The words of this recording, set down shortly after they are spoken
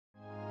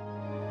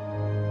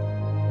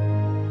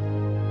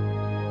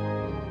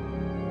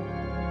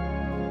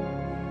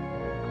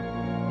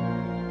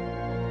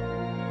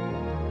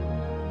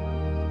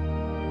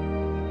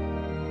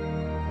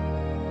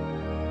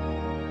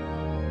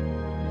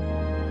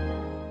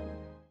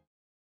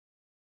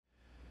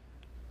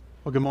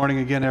Well, good morning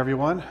again,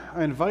 everyone.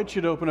 I invite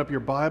you to open up your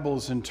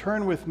Bibles and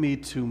turn with me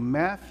to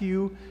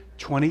Matthew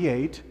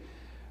 28.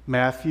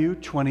 Matthew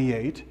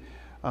 28.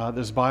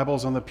 There's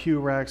Bibles on the pew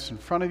racks in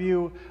front of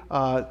you.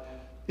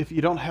 If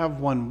you don't have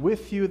one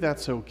with you,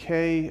 that's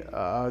okay.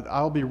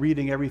 I'll be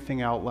reading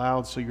everything out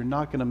loud, so you're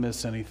not going to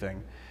miss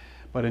anything.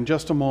 But in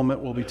just a moment,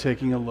 we'll be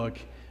taking a look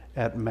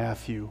at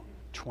Matthew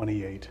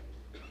 28.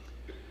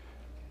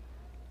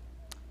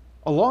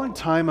 A long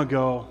time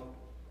ago,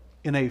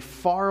 in a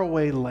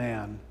faraway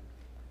land,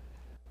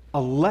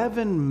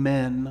 11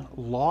 men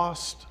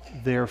lost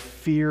their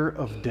fear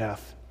of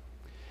death,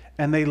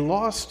 and they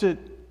lost it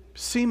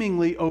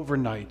seemingly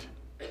overnight,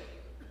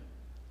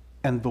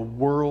 and the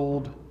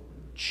world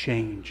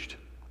changed.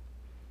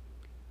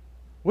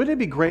 Wouldn't it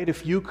be great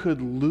if you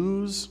could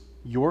lose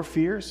your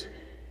fears?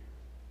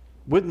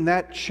 Wouldn't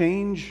that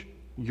change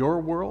your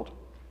world?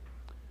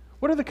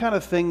 What are the kind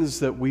of things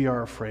that we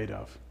are afraid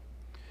of?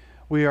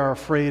 We are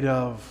afraid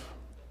of,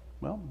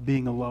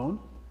 being alone.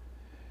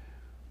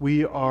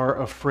 We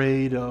are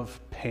afraid of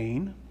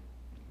pain.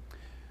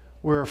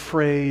 We're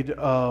afraid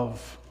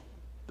of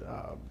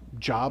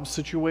job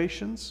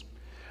situations.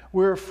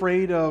 We're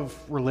afraid of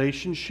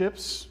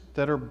relationships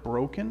that are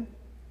broken.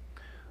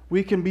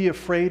 We can be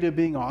afraid of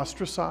being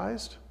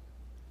ostracized.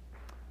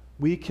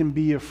 We can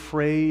be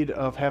afraid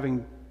of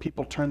having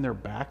people turn their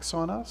backs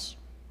on us.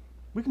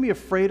 We can be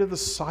afraid of the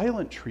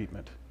silent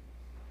treatment.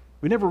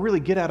 We never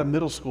really get out of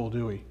middle school,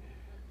 do we?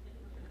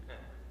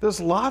 There's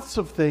lots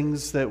of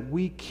things that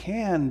we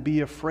can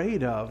be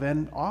afraid of,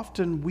 and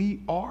often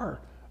we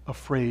are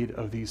afraid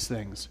of these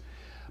things.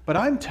 But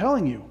I'm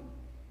telling you,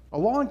 a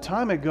long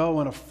time ago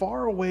in a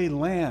faraway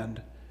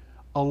land,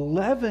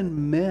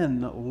 11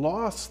 men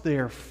lost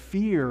their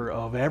fear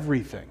of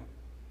everything,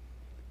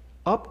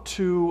 up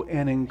to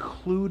and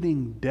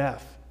including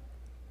death.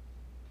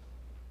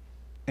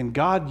 And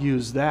God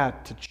used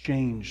that to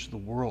change the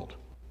world.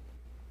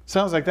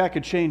 Sounds like that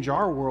could change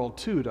our world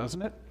too,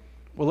 doesn't it?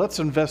 Well, let's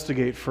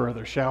investigate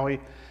further, shall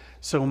we?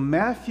 So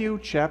Matthew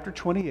chapter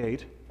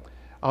 28,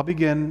 I'll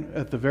begin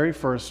at the very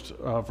first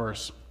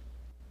verse.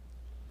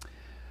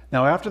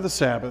 Now after the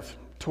Sabbath,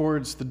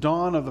 towards the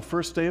dawn of the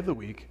first day of the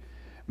week,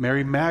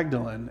 Mary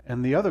Magdalene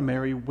and the other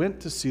Mary went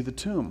to see the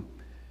tomb.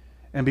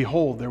 And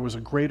behold, there was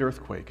a great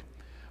earthquake.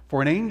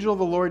 For an angel of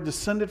the Lord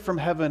descended from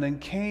heaven and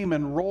came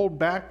and rolled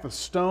back the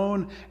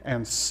stone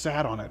and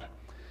sat on it.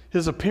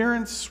 His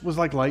appearance was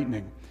like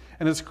lightning,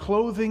 and his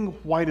clothing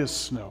white as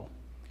snow.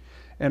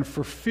 And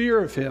for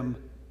fear of him,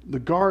 the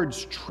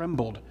guards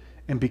trembled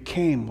and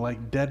became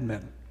like dead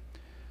men.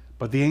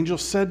 But the angel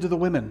said to the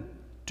women,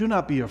 "Do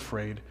not be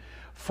afraid,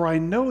 for I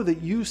know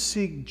that you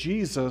seek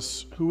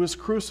Jesus who is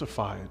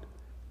crucified.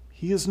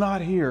 He is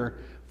not here,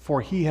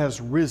 for he has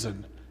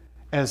risen,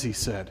 as he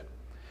said.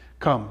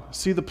 Come,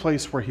 see the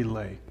place where he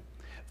lay.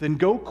 Then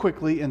go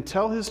quickly and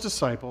tell his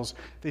disciples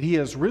that he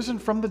has risen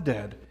from the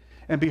dead,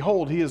 and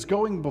behold, he is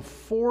going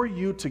before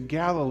you to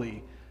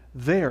Galilee.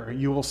 There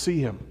you will see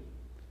him.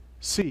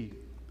 See,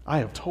 I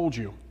have told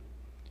you."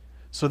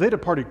 So they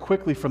departed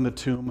quickly from the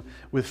tomb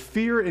with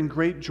fear and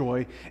great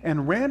joy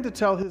and ran to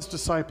tell his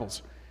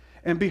disciples.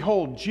 And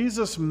behold,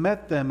 Jesus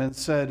met them and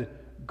said,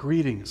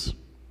 "Greetings."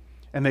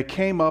 And they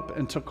came up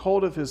and took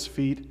hold of his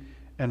feet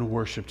and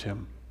worshipped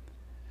him.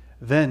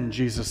 Then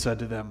Jesus said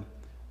to them,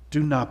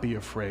 "Do not be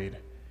afraid.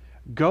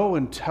 Go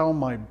and tell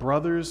my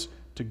brothers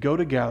to go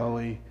to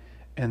Galilee,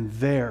 and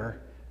there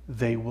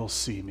they will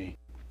see me."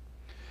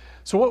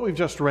 So what we've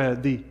just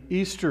read, the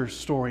Easter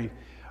story,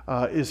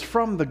 is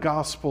from the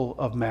Gospel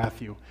of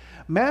Matthew.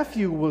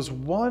 Matthew was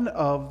one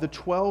of the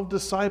 12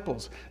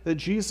 disciples that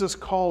Jesus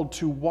called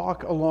to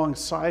walk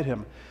alongside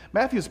him.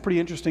 Matthew's a pretty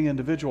interesting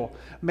individual.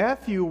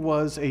 Matthew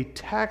was a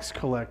tax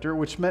collector,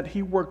 which meant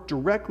he worked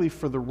directly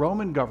for the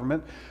Roman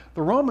government.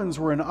 The Romans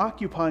were an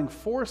occupying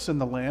force in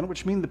the land,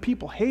 which means the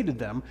people hated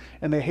them,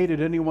 and they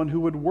hated anyone who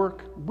would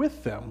work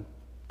with them,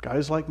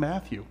 guys like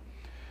Matthew.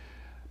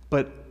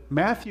 But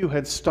Matthew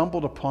had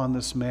stumbled upon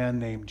this man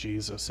named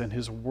Jesus, and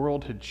his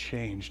world had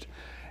changed.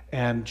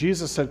 And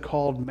Jesus had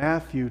called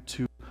Matthew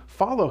to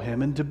follow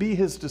him and to be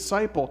his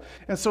disciple.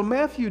 And so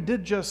Matthew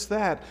did just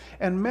that.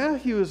 And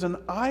Matthew is an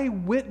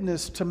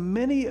eyewitness to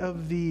many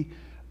of the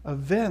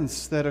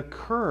events that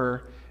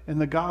occur in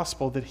the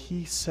gospel that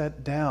he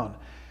set down.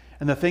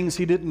 And the things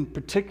he didn't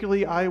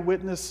particularly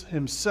eyewitness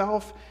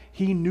himself,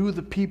 he knew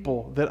the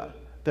people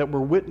that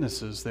were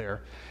witnesses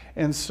there.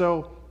 And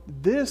so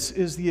this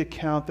is the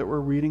account that we're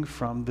reading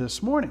from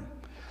this morning.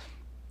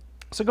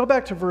 So go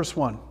back to verse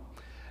 1.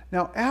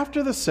 Now,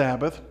 after the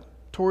Sabbath,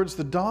 towards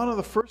the dawn of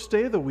the first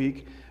day of the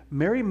week,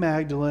 Mary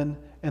Magdalene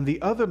and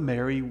the other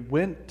Mary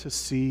went to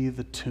see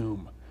the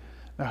tomb.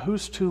 Now,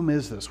 whose tomb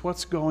is this?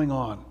 What's going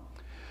on?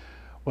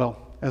 Well,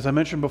 as I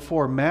mentioned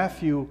before,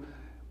 Matthew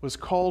was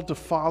called to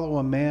follow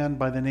a man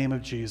by the name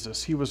of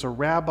Jesus. He was a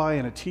rabbi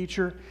and a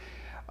teacher,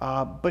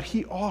 but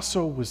he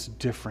also was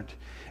different.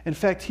 In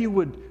fact, he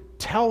would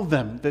tell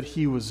them that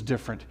he was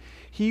different.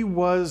 He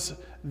was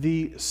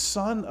the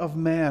Son of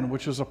Man,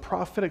 which was a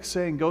prophetic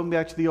saying going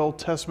back to the Old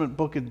Testament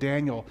book of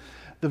Daniel,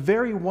 the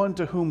very one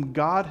to whom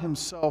God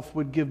himself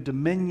would give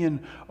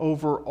dominion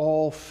over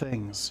all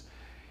things.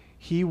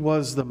 He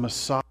was the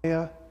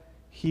Messiah.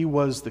 He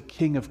was the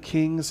King of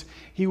Kings.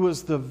 He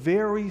was the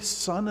very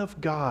Son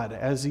of God,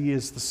 as he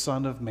is the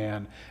Son of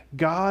Man.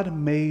 God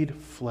made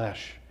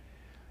flesh.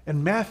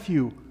 And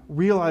Matthew,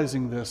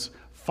 realizing this,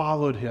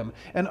 followed him.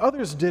 And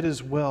others did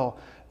as well.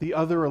 The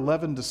other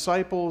 11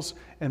 disciples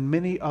and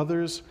many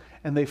others.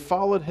 And they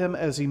followed him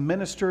as he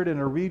ministered in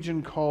a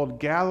region called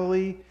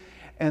Galilee.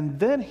 And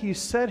then he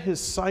set his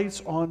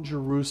sights on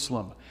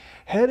Jerusalem,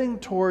 heading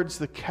towards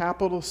the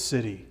capital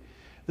city,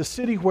 the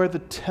city where the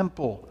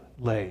temple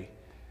lay.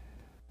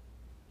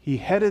 He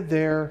headed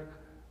there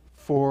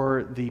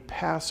for the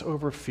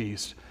Passover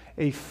feast,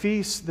 a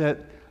feast that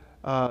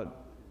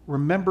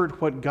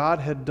remembered what God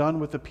had done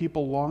with the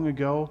people long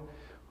ago,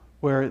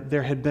 where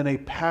there had been a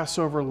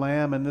Passover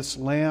lamb, and this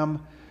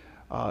lamb,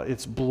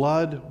 its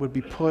blood would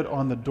be put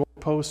on the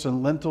doorposts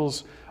and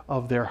lintels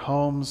of their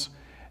homes,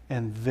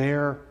 and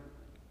there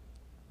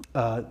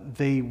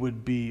they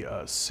would be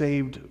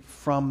saved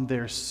from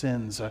their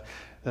sins.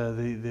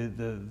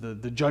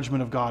 The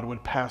judgment of God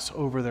would pass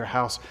over their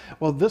house.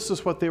 Well, this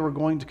is what they were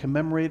going to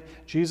commemorate.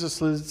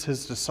 Jesus leads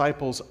his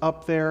disciples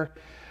up there.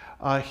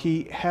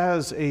 He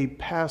has a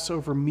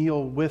Passover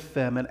meal with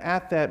them, and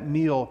at that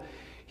meal,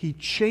 he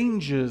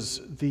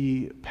changes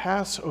the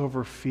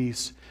Passover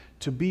feast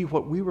to be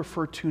what we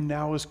refer to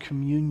now as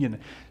communion,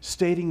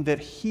 stating that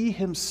he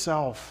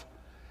himself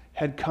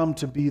had come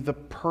to be the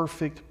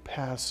perfect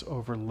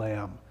Passover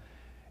lamb,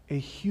 a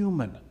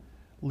human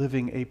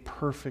living a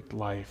perfect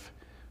life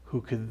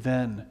who could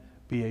then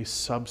be a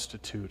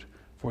substitute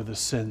for the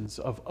sins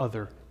of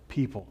other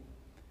people.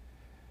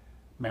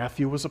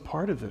 Matthew was a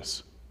part of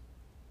this.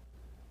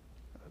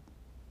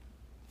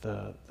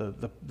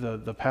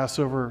 The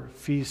Passover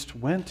feast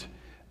went.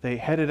 They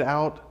headed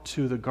out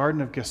to the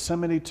Garden of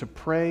Gethsemane to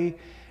pray,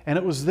 and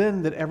it was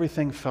then that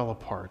everything fell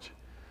apart.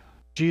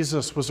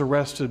 Jesus was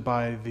arrested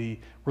by the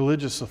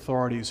religious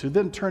authorities, who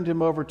then turned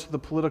him over to the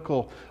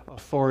political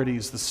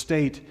authorities, the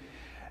state,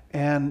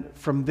 and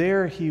from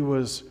there he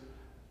was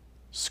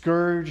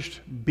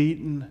scourged,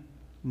 beaten,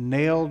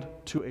 nailed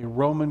to a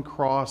Roman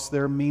cross,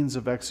 their means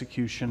of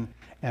execution,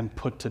 and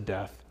put to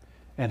death.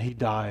 And he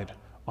died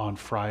on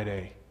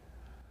Friday.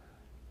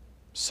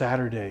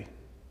 Saturday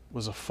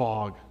was a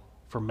fog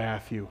for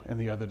Matthew and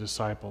the other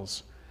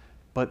disciples.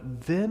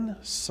 But then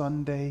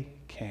Sunday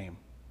came.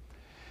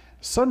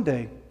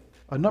 Sunday,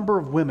 a number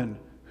of women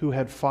who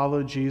had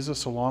followed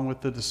Jesus along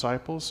with the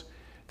disciples,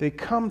 they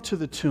come to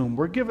the tomb.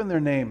 We're given their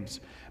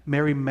names.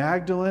 Mary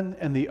Magdalene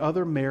and the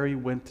other Mary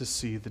went to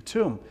see the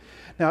tomb.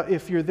 Now,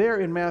 if you're there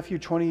in Matthew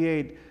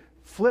 28,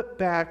 flip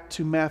back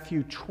to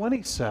Matthew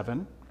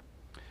 27,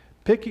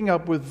 picking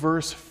up with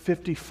verse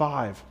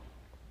 55.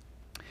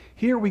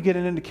 Here we get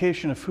an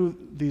indication of who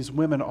these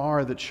women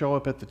are that show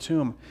up at the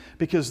tomb,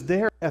 because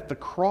they're at the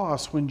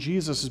cross when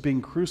Jesus is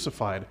being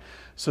crucified.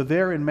 So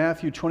there in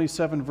Matthew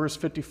 27, verse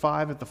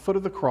 55, at the foot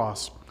of the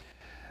cross,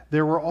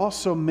 there were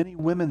also many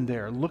women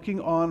there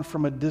looking on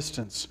from a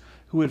distance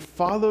who had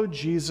followed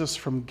Jesus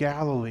from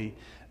Galilee,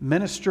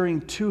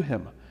 ministering to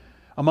him,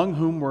 among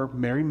whom were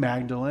Mary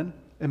Magdalene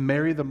and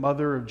Mary, the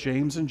mother of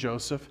James and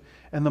Joseph,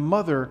 and the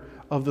mother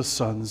of the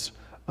sons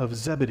of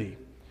Zebedee.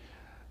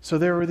 So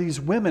there were these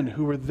women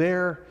who were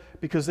there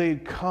because they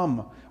had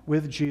come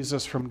with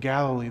Jesus from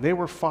Galilee. They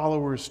were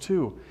followers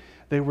too.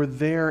 They were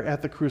there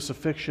at the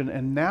crucifixion,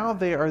 and now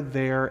they are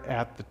there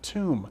at the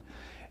tomb.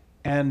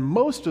 And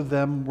most of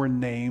them were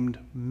named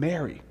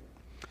Mary.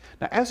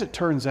 Now, as it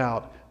turns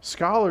out,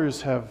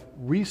 scholars have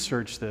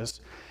researched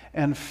this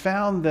and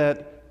found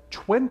that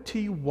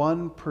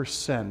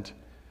 21%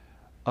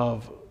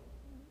 of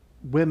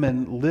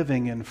women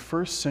living in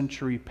first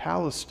century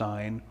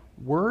Palestine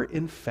were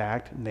in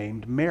fact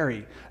named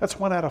Mary. That's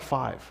 1 out of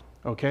 5,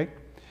 okay?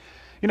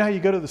 You know how you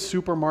go to the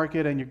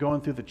supermarket and you're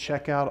going through the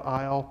checkout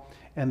aisle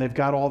and they've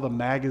got all the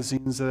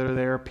magazines that are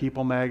there,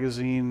 People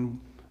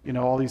magazine, you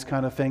know, all these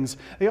kind of things.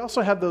 They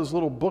also have those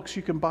little books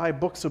you can buy,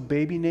 books of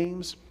baby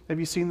names. Have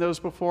you seen those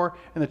before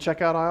in the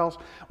checkout aisles?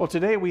 Well,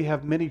 today we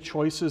have many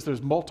choices.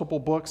 There's multiple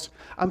books.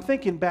 I'm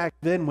thinking back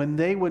then when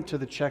they went to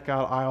the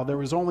checkout aisle, there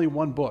was only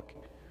one book.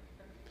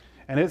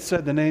 And it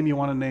said the name you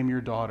want to name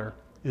your daughter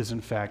is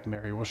in fact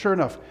Mary. Well, sure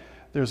enough,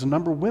 there's a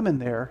number of women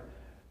there.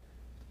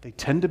 They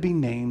tend to be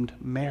named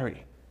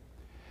Mary.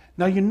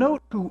 Now, you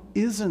note who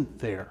isn't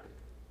there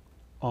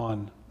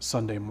on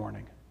Sunday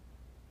morning.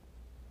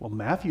 Well,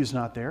 Matthew's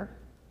not there.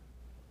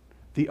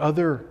 The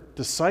other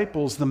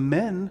disciples, the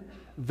men,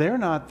 they're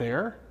not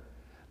there.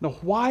 Now,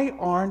 why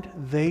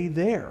aren't they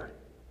there?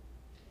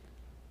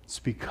 It's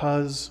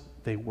because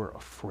they were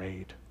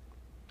afraid.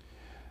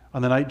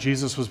 On the night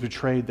Jesus was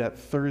betrayed, that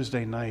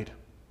Thursday night,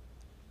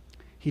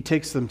 he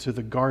takes them to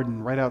the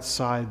garden right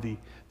outside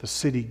the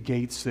city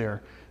gates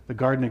there, the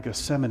Garden of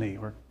Gethsemane,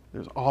 where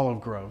there's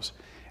olive groves.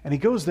 And he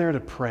goes there to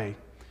pray.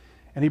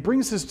 And he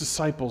brings his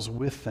disciples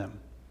with them.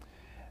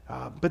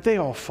 But they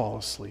all fall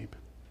asleep.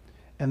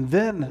 And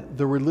then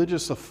the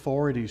religious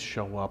authorities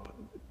show up,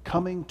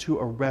 coming to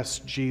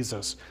arrest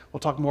Jesus. We'll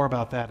talk more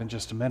about that in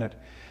just a minute.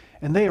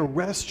 And they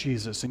arrest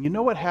Jesus. And you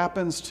know what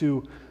happens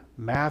to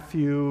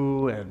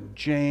Matthew and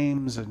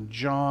James and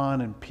John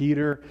and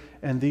Peter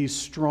and these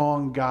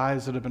strong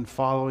guys that have been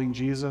following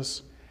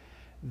Jesus?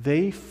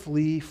 They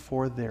flee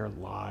for their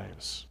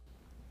lives.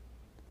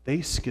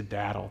 They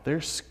skedaddle.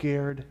 They're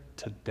scared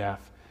to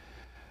death.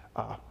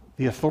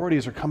 The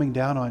authorities are coming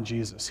down on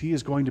Jesus. He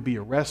is going to be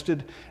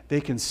arrested.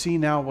 They can see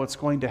now what's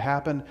going to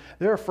happen.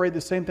 They're afraid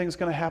the same thing is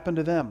going to happen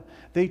to them.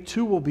 They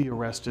too will be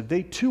arrested.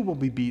 They too will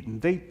be beaten.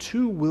 They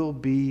too will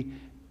be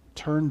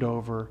turned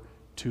over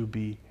to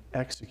be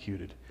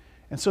executed.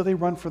 And so they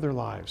run for their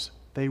lives.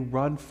 They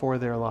run for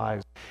their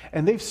lives.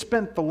 And they've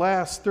spent the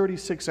last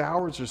 36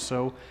 hours or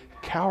so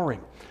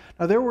cowering.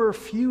 Now, there were a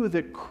few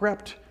that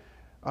crept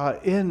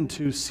in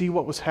to see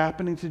what was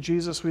happening to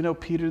Jesus. We know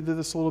Peter did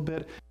this a little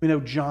bit. We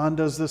know John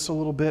does this a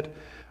little bit.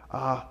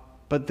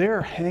 But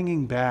they're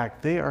hanging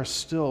back. They are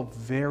still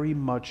very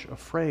much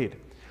afraid.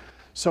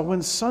 So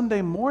when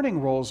Sunday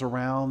morning rolls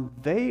around,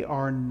 they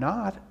are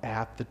not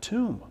at the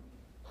tomb.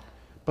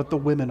 But the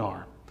women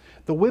are.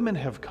 The women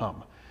have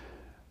come.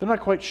 They're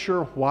not quite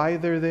sure why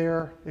they're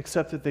there,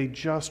 except that they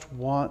just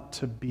want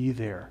to be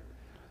there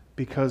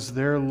because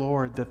their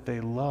Lord that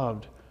they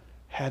loved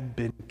had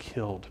been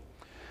killed.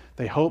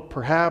 They hope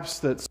perhaps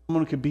that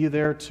someone could be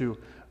there to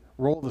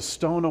roll the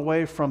stone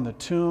away from the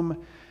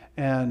tomb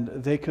and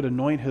they could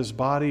anoint his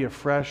body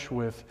afresh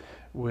with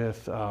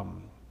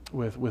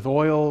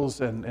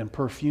oils and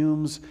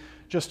perfumes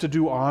just to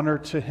do honor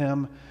to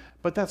him.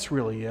 But that's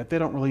really it. They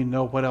don't really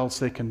know what else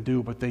they can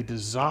do, but they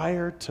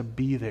desire to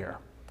be there.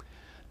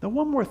 Now,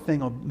 one more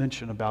thing I'll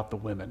mention about the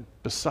women,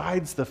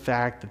 besides the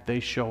fact that they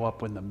show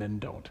up when the men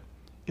don't,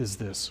 is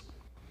this.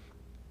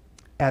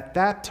 At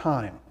that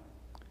time,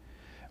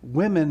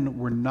 women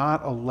were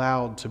not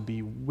allowed to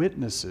be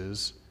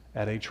witnesses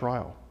at a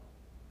trial.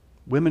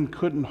 Women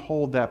couldn't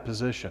hold that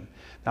position.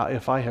 Now,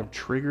 if I have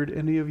triggered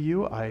any of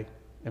you, I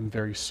am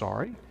very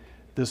sorry.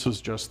 This was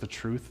just the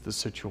truth of the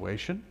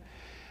situation.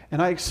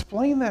 And I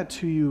explained that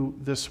to you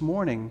this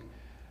morning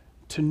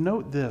to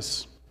note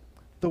this.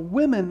 The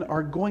women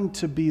are going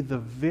to be the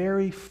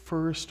very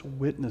first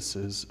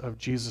witnesses of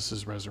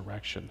Jesus'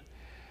 resurrection.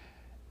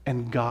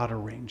 And God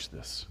arranged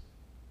this.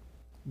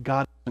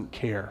 God doesn't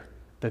care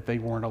that they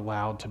weren't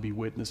allowed to be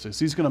witnesses.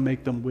 He's going to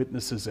make them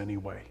witnesses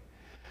anyway.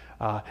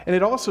 And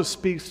it also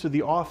speaks to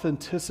the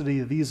authenticity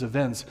of these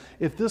events.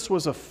 If this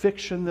was a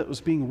fiction that was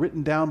being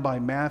written down by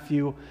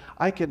Matthew,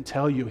 I can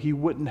tell you he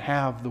wouldn't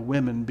have the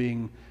women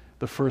being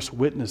the first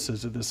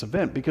witnesses of this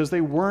event because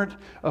they weren't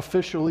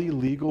officially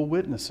legal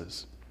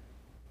witnesses.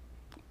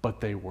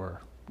 But they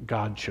were.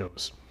 God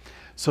chose.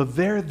 So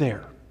they're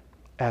there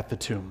at the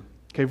tomb.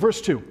 Okay,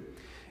 verse 2.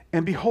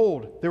 And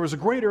behold, there was a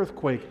great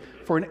earthquake,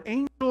 for an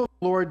angel of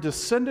the Lord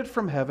descended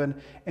from heaven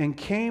and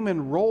came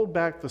and rolled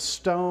back the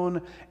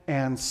stone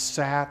and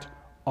sat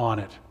on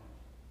it.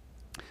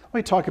 Let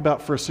me talk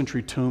about first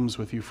century tombs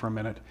with you for a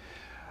minute.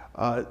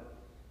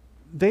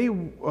 They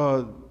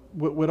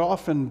would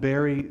often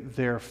bury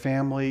their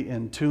family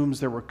in tombs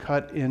that were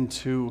cut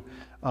into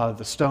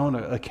the stone,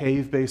 a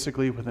cave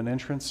basically with an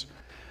entrance.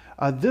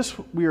 This,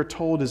 we are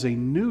told, is a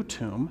new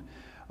tomb.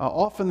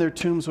 Often their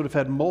tombs would have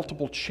had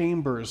multiple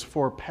chambers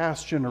for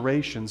past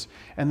generations,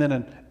 and then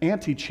an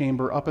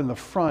antechamber up in the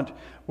front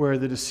where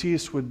the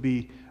deceased would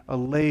be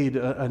laid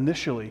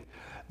initially.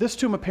 This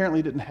tomb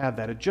apparently didn't have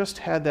that. It just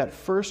had that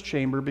first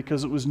chamber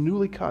because it was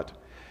newly cut.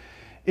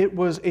 It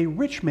was a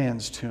rich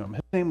man's tomb.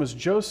 His name was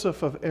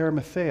Joseph of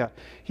Arimathea.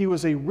 He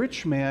was a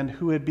rich man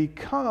who had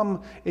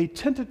become a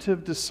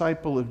tentative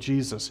disciple of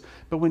Jesus.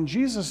 But when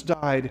Jesus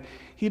died,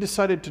 he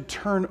decided to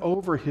turn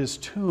over his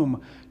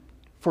tomb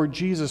for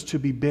Jesus to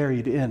be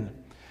buried in.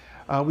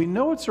 We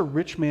know it's a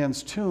rich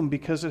man's tomb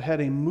because it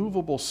had a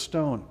movable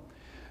stone.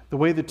 The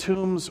way the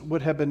tombs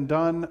would have been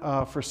done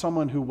for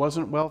someone who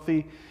wasn't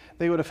wealthy,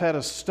 they would have had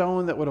a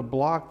stone that would have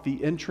blocked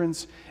the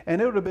entrance, and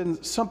it would have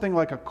been something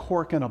like a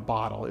cork in a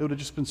bottle. It would have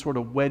just been sort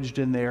of wedged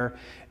in there.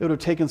 It would have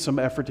taken some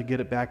effort to get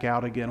it back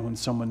out again when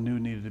someone new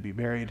needed to be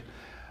buried.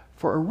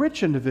 For a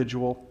rich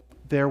individual,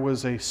 there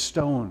was a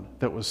stone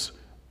that was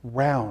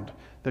round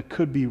that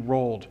could be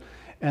rolled.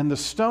 And the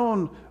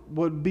stone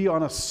would be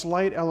on a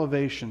slight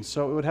elevation,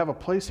 so it would have a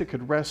place it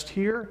could rest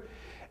here,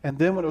 and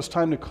then when it was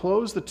time to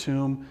close the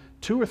tomb,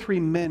 2 or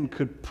 3 men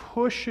could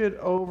push it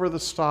over the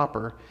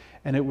stopper,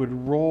 and it would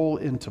roll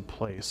into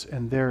place,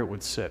 and there it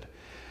would sit.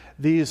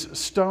 These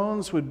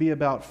stones would be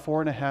about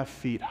 4.5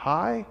 feet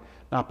high,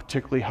 not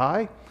particularly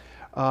high.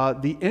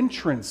 The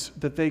entrance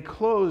that they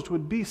closed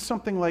would be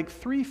something like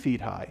 3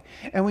 feet high.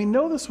 And we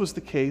know this was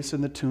the case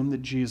in the tomb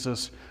that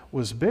Jesus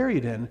was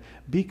buried in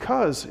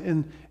because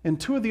in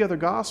 2 of the other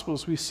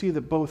Gospels we see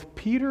that both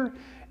Peter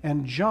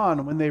and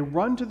John, when they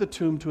run to the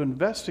tomb to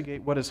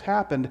investigate what has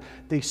happened,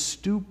 they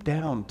stoop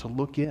down to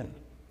look in.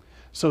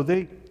 So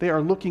they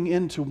are looking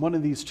into one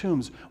of these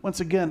tombs. Once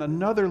again,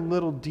 another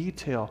little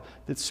detail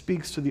that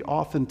speaks to the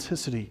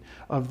authenticity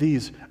of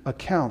these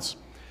accounts.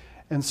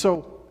 And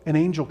so an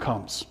angel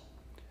comes.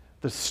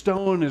 The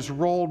stone is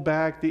rolled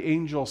back. The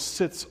angel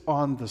sits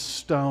on the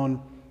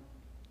stone.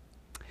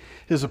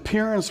 His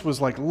appearance was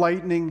like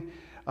lightning.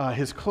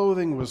 His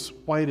clothing was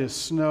white as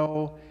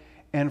snow.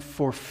 And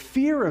for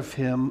fear of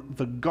him,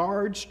 the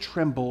guards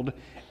trembled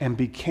and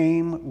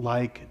became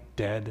like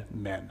dead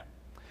men.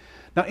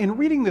 Now, in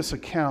reading this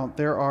account,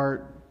 there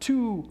are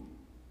two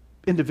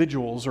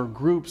individuals or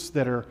groups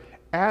that are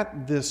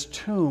at this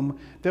tomb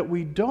that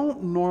we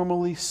don't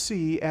normally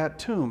see at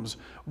tombs.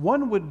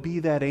 One would be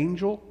that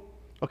angel.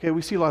 Okay,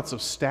 we see lots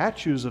of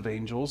statues of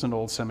angels in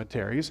old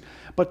cemeteries,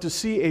 but to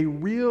see a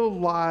real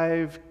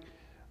live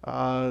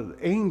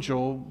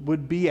angel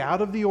would be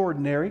out of the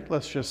ordinary,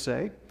 let's just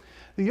say.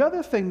 The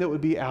other thing that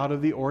would be out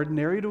of the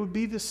ordinary would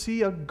be to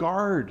see a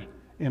guard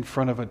in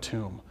front of a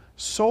tomb,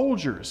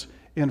 soldiers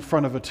in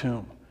front of a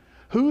tomb.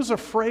 Who's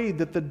afraid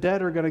that the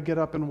dead are going to get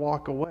up and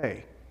walk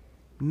away?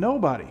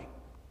 Nobody,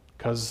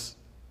 because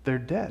they're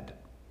dead.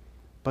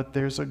 But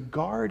there's a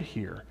guard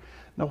here.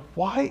 Now,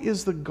 why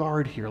is the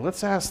guard here?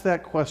 Let's ask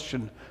that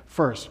question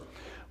first.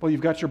 Well,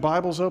 you've got your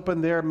Bibles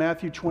open there,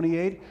 Matthew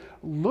 28.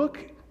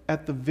 Look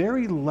at the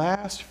very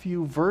last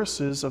few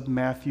verses of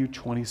Matthew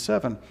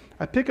 27.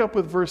 I pick up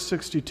with verse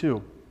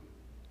 62.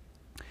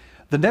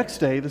 The next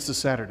day, this is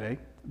Saturday,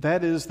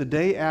 that is the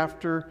day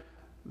after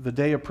the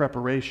day of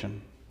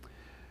preparation,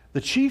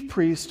 the chief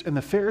priests and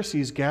the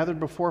Pharisees gathered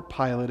before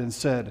Pilate and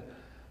said,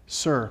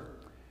 "Sir,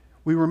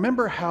 we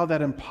remember how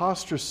that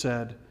impostor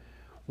said,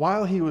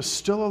 'While he was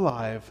still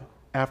alive,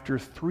 after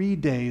 3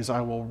 days I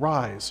will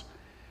rise.'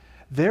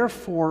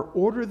 Therefore,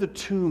 order the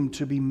tomb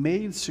to be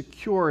made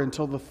secure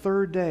until the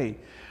 3rd day,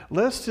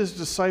 lest his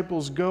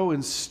disciples go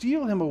and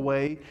steal him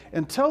away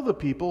and tell the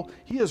people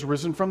he has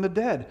risen from the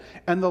dead.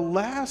 And the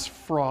last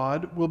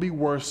fraud will be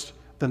worse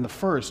than the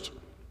first."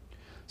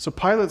 So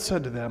Pilate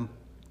said to them,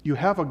 "You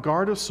have a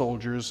guard of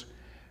soldiers.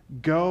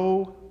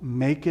 Go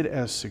make it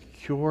as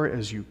secure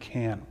as you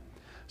can."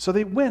 So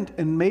they went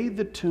and made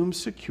the tomb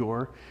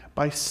secure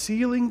by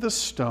sealing the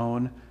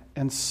stone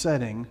and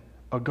setting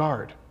a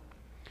guard.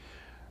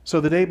 So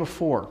the day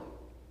before,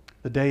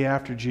 the day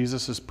after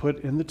Jesus is put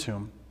in the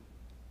tomb,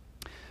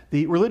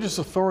 the religious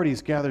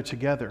authorities gather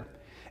together,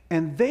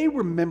 and they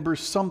remember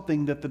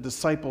something that the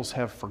disciples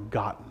have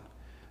forgotten.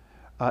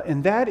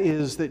 And that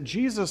is that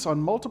Jesus on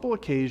multiple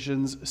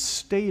occasions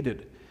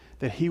stated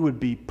that he would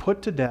be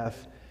put to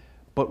death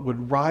but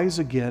would rise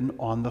again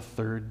on the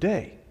 3rd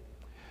day.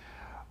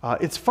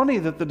 It's funny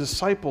that the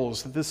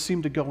disciples, that this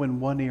seemed to go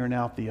in one ear and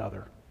out the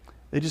other.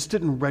 They just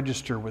didn't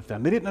register with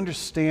them. They didn't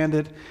understand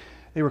it.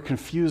 They were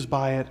confused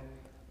by it.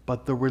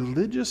 But the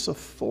religious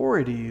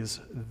authorities,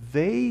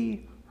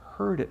 they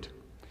heard it.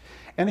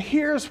 And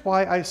here's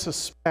why I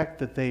suspect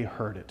that they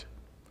heard it.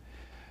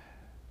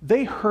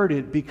 They heard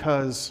it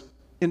because,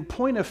 in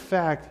point of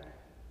fact,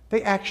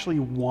 they actually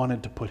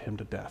wanted to put him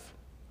to death.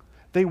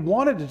 They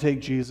wanted to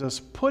take Jesus,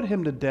 put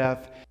him to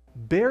death,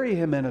 bury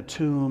him in a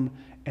tomb,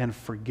 and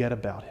forget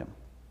about him.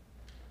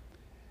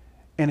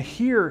 And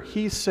here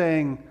he's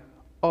saying,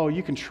 "Oh,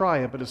 you can try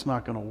it, but it's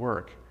not going to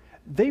work."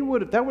 That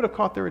would have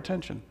caught their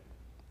attention.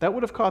 That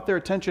would have caught their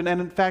attention,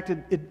 and in fact,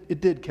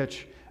 it did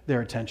catch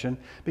their attention,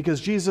 because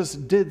Jesus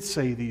did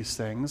say these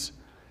things.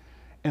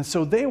 And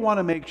so they want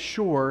to make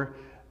sure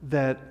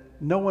that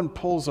no one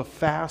pulls a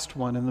fast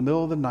one in the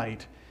middle of the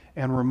night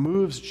and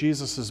removes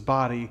Jesus'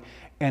 body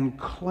and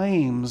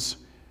claims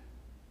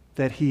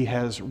that he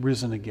has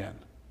risen again.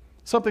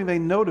 Something they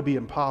know to be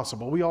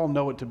impossible. We all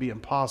know it to be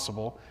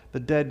impossible. The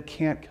dead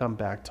can't come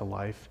back to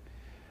life.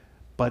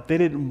 But they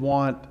didn't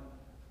want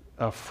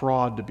a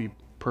fraud to be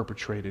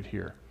perpetrated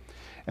here.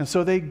 And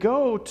so they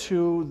go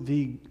to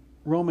the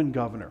Roman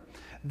governor.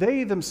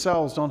 They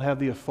themselves don't have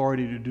the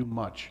authority to do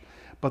much,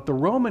 but the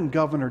Roman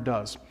governor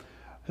does.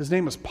 His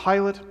name is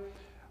Pilate.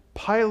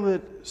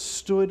 Pilate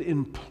stood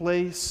in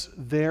place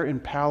there in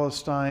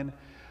Palestine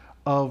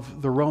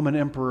of the Roman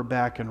emperor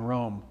back in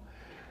Rome.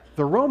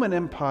 The Roman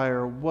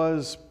Empire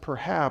was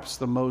perhaps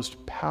the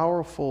most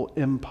powerful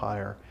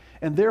empire,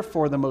 and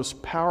therefore the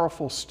most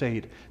powerful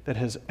state that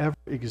has ever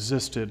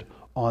existed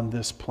on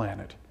this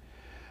planet.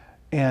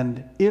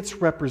 And its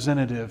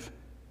representative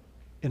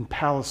in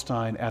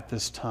Palestine at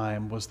this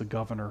time was the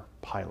governor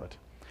Pilate.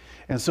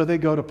 And so they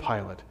go to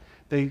Pilate.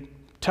 They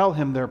tell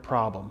him their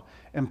problem.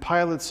 And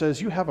Pilate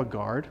says, "You have a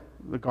guard,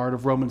 the guard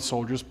of Roman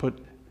soldiers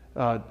put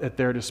at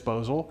their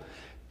disposal.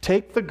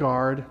 Take the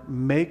guard,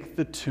 make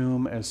the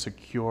tomb as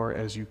secure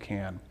as you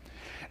can."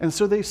 And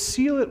so they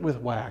seal it with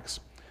wax.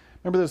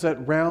 Remember, there's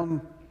that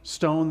round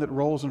stone that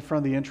rolls in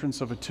front of the entrance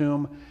of a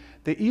tomb.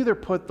 They either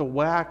put the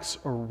wax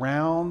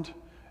around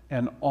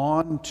and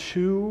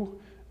onto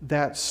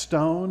that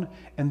stone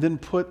and then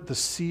put the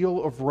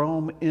seal of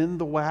Rome in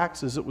the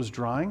wax as it was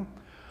drying,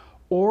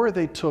 or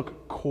they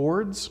took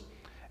cords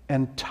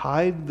and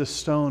tied the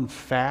stone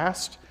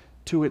fast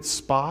to its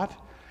spot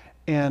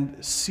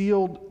and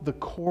sealed the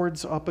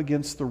cords up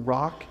against the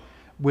rock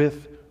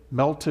with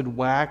melted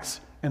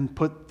wax and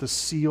put the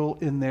seal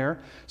in there.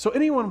 So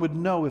anyone would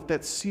know if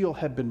that seal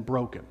had been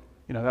broken.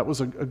 You know, that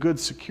was a good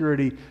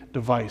security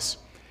device.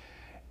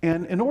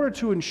 And in order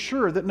to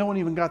ensure that no one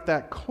even got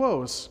that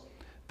close,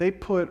 they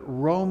put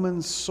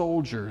Roman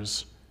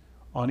soldiers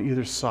on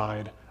either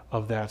side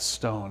of that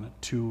stone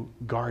to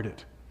guard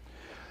it.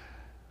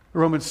 The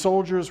Roman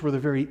soldiers were the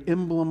very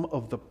emblem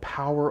of the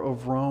power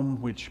of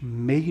Rome, which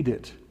made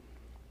it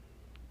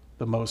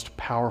the most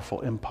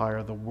powerful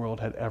empire the world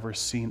had ever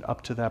seen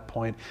up to that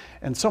point,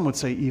 and some would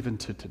say even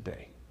to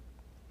today.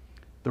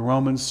 The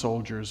Roman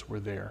soldiers were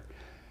there.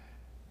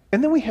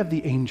 And then we have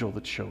the angel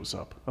that shows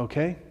up,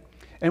 okay?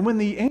 And when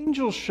the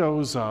angel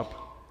shows up,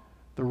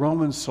 the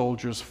Roman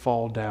soldiers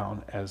fall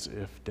down as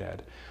if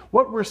dead.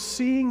 What we're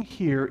seeing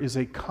here is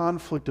a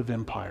conflict of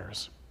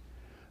empires.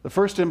 The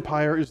first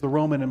empire is the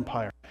Roman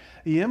Empire,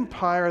 the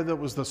empire that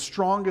was the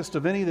strongest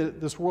of any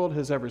that this world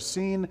has ever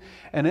seen,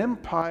 an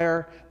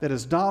empire that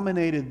has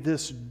dominated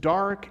this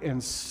dark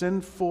and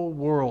sinful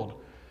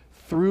world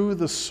through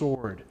the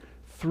sword,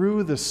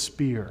 through the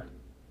spear.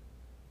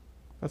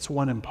 That's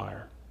one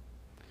empire.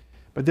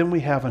 But then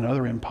we have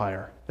another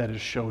empire that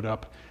has showed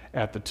up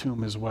at the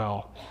tomb as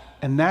well,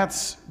 and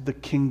that's the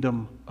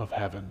kingdom of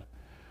heaven,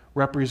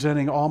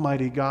 representing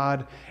Almighty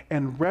God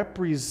and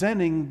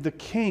representing the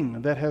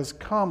King that has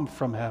come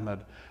from heaven,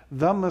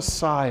 the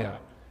Messiah,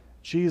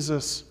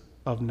 Jesus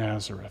of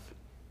Nazareth.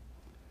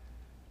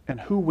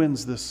 And who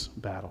wins this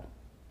battle?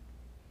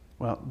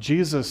 Well,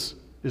 Jesus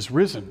is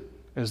risen,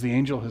 as the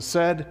angel has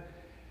said,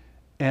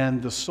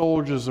 and the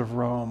soldiers of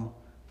Rome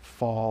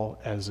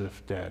fall as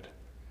if dead.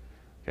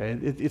 Okay?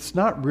 It's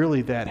not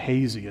really that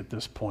hazy at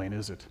this point,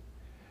 is it?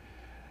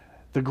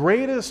 The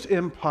greatest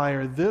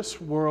empire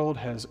this world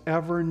has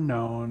ever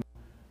known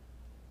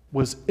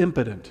was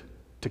impotent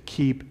to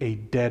keep a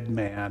dead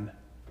man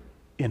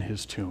in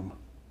his tomb.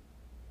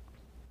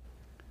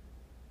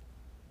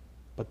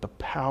 But the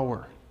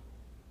power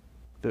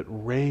that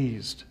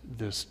raised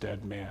this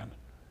dead man,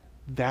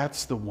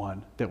 that's the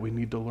one that we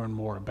need to learn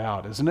more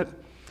about, isn't it?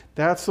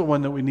 That's the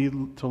one that we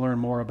need to learn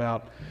more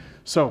about.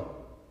 So,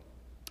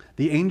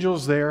 the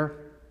angel's there.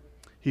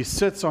 He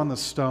sits on the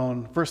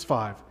stone. Verse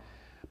 5.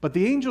 But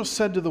the angel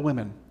said to the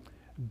women,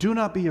 "Do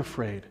not be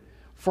afraid,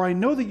 for I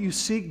know that you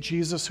seek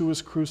Jesus who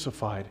was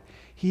crucified.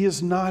 He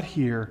is not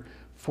here,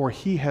 for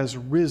he has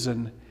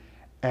risen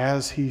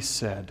as he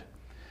said.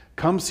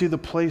 Come see the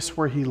place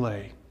where he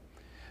lay.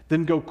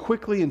 Then go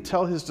quickly and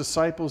tell his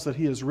disciples that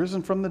he has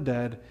risen from the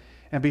dead,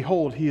 and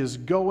behold, he is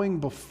going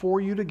before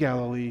you to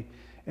Galilee,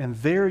 and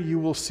there you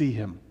will see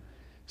him.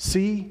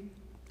 See,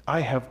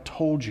 I have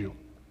told you."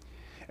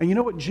 And you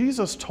know what?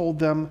 Jesus told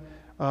them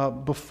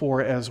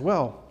before as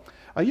well.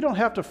 You don't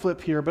have to flip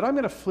here, but I'm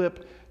going to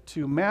flip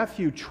to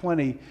Matthew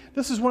 20.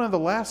 This is one of the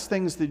last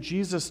things that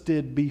Jesus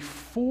did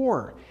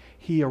before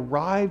he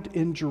arrived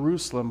in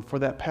Jerusalem for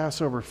that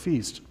Passover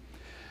feast.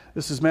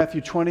 This is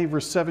Matthew 20,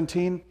 verse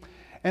 17.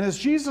 And as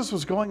Jesus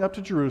was going up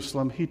to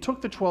Jerusalem, he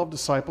took the 12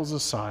 disciples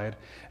aside,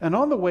 and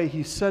on the way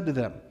he said to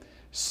them,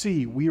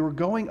 "See, we are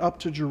going up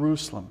to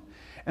Jerusalem,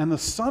 and the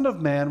Son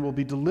of Man will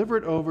be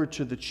delivered over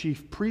to the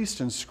chief priests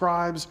and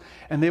scribes,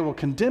 and they will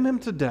condemn him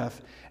to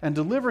death and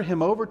deliver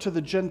him over to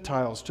the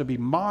Gentiles to be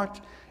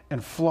mocked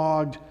and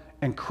flogged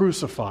and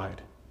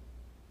crucified.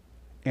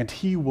 And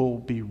he will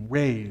be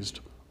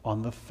raised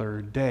on the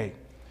third day."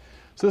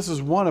 So this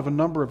is one of a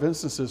number of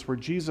instances where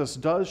Jesus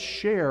does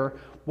share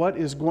what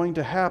is going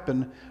to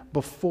happen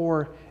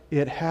before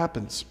it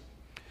happens.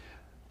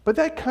 But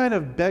that kind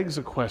of begs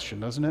a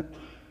question, doesn't it?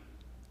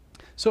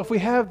 So if we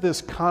have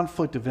this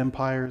conflict of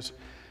empires,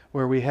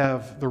 where we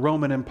have the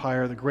Roman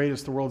Empire, the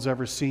greatest the world's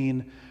ever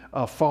seen,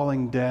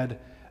 falling dead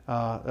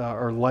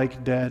or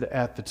like dead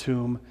at the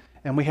tomb,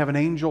 and we have an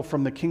angel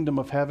from the kingdom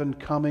of heaven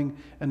coming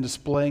and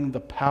displaying the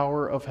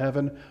power of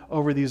heaven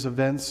over these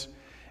events,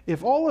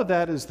 if all of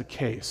that is the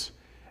case,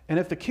 and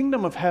if the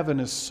kingdom of heaven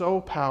is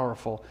so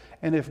powerful,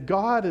 and if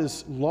God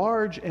is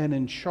large and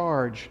in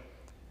charge,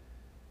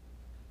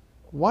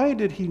 why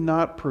did he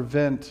not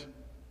prevent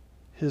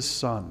his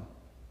son,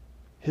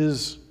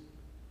 his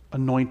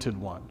anointed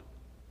one,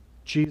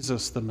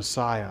 Jesus the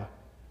Messiah,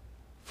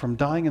 from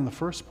dying in the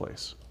first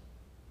place?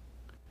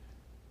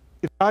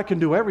 If God can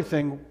do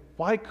everything,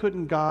 why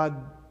couldn't God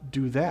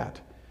do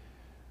that?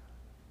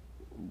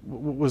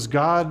 Was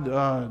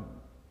God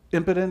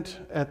impotent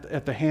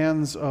at the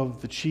hands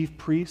of the chief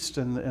priests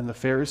and the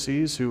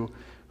Pharisees who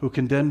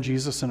condemned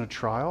Jesus in a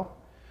trial?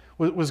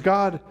 Was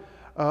God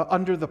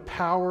under the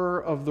power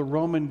of the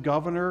Roman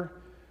governor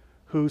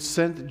who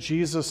sent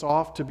Jesus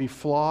off to be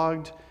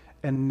flogged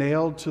and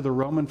nailed to the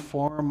Roman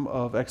form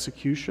of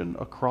execution,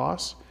 a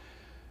cross?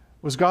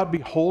 Was God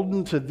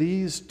beholden to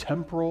these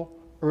temporal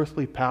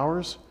earthly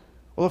powers?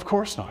 Well, of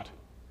course not.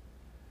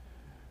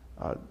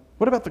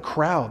 What about the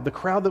crowd? The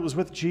crowd that was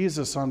with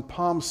Jesus on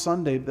Palm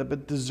Sunday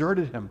but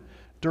deserted him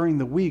during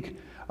the week.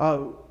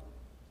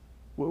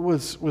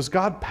 Was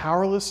God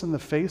powerless in the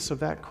face of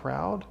that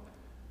crowd?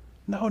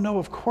 No,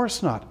 of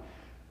course not.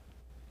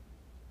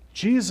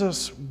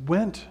 Jesus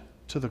went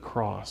to the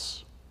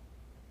cross,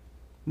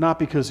 not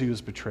because he was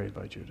betrayed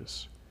by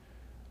Judas,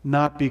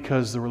 not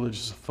because the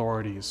religious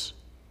authorities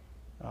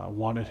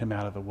wanted him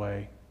out of the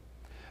way,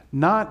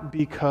 not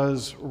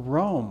because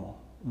Rome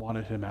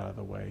wanted him out of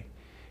the way.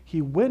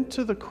 He went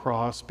to the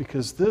cross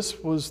because this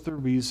was the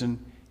reason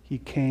he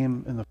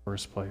came in the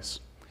first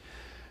place.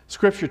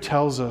 Scripture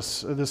tells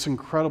us this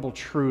incredible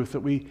truth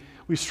that we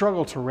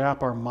struggle to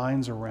wrap our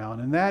minds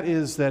around, and that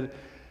is that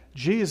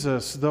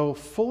Jesus, though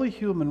fully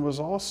human, was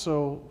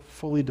also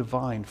fully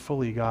divine,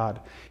 fully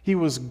God. He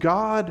was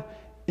God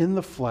in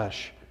the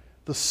flesh,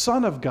 the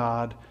Son of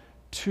God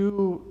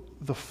to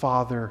the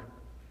Father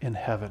in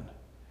heaven.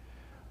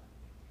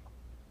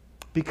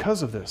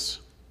 Because of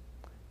this,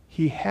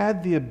 he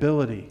had the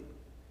ability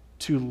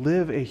to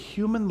live a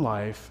human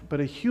life, but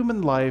a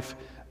human life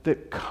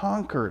that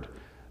conquered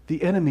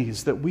the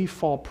enemies that we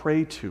fall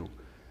prey to.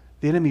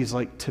 The enemies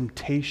like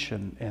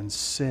temptation and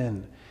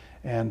sin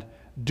and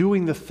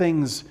doing the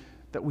things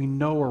that we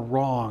know are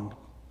wrong,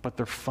 but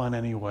they're fun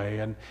anyway,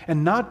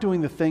 and not doing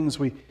the things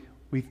we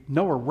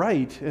know are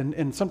right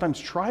and sometimes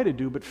try to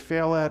do but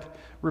fail at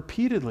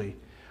repeatedly.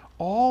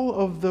 All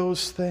of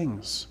those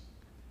things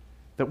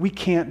that we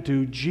can't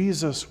do,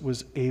 Jesus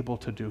was able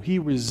to do. He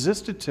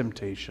resisted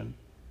temptation.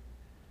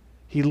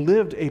 He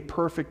lived a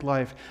perfect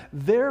life,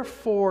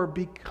 therefore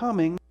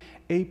becoming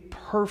a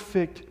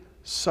perfect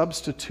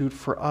substitute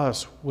for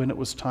us when it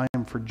was time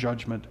for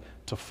judgment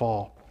to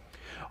fall.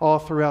 All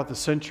throughout the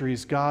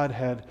centuries, God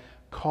had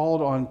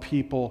called on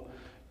people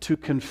to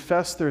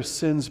confess their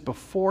sins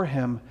before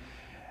him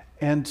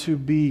and to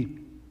be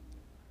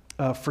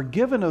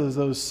forgiven of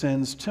those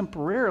sins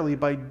temporarily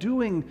by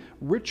doing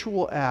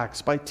ritual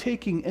acts, by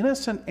taking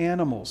innocent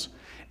animals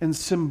and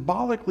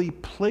symbolically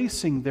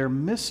placing their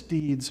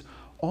misdeeds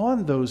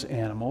on those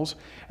animals,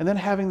 and then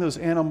having those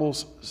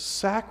animals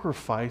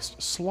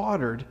sacrificed,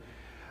 slaughtered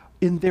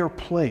in their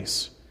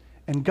place.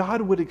 And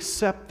God would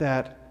accept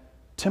that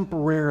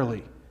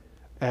temporarily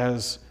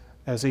as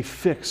a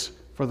fix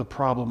for the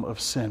problem of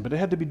sin. But it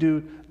had to be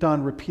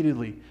done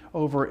repeatedly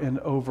over and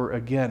over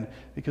again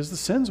because the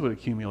sins would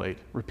accumulate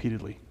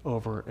repeatedly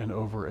over and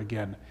over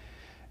again.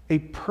 A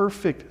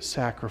perfect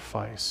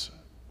sacrifice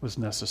was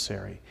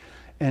necessary.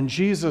 And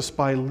Jesus,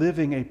 by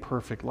living a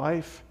perfect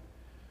life,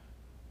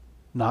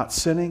 not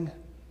sinning,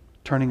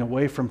 turning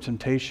away from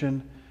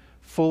temptation,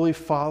 fully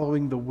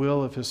following the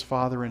will of his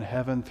Father in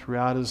heaven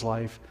throughout his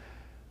life,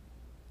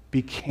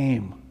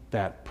 became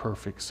that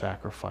perfect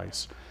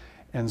sacrifice.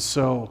 And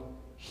so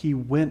he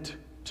went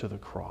to the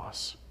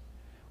cross,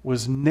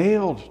 was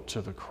nailed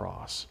to the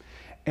cross,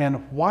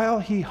 and while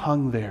he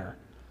hung there,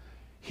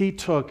 he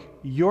took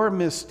your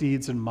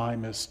misdeeds and my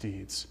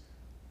misdeeds,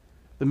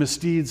 the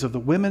misdeeds of the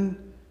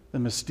women, the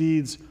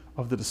misdeeds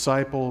of the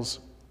disciples,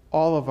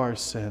 all of our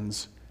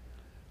sins,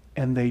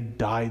 and they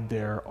died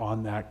there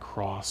on that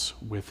cross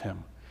with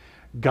him.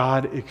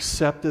 God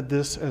accepted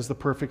this as the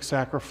perfect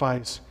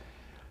sacrifice,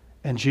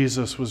 and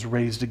Jesus was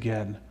raised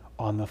again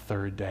on the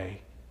third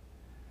day.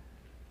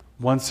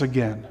 Once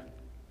again,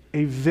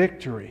 a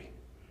victory,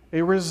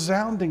 a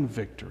resounding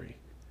victory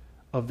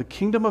of the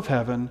kingdom of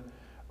heaven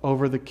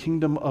over the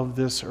kingdom of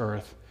this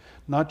earth.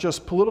 Not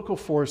just political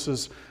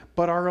forces,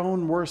 but our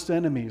own worst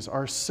enemies,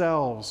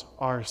 ourselves,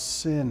 our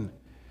sin,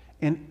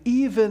 and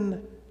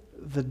even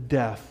the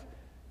death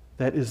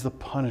that is the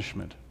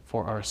punishment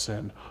for our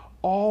sin.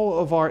 All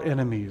of our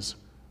enemies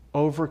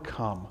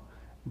overcome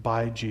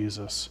by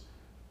Jesus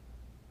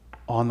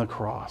on the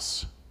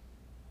cross.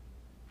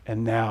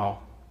 And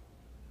now,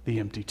 the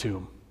empty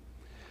tomb.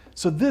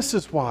 So this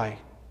is why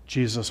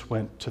Jesus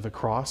went to the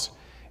cross.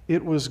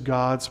 It was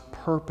God's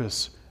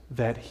purpose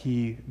that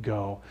he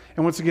go.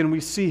 And once again, we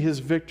see his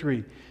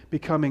victory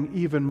becoming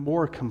even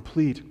more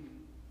complete.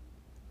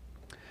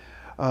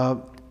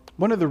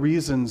 One of the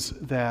reasons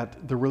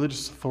that the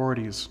religious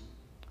authorities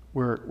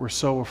were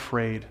so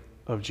afraid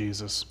of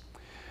Jesus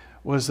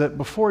was that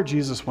before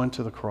Jesus went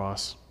to the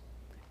cross,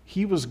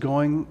 he was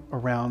going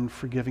around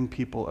forgiving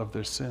people of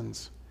their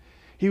sins.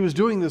 He was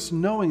doing this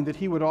knowing that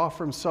he would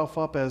offer himself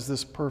up as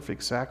this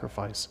perfect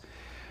sacrifice.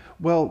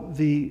 Well,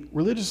 the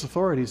religious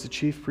authorities, the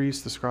chief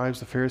priests, the scribes,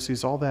 the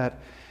Pharisees, all that,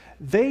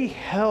 they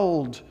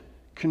held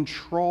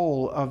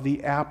control of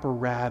the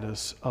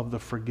apparatus of the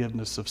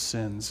forgiveness of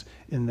sins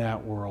in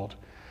that world.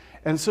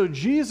 And so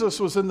Jesus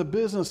was in the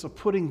business of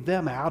putting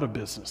them out of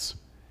business.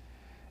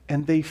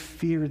 And they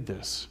feared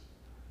this.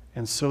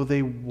 And so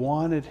they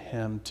wanted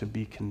him to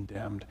be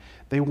condemned.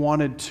 They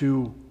wanted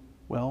to,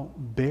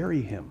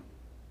 bury him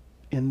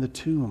in the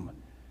tomb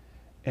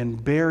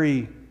and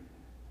bury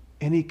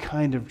any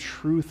kind of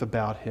truth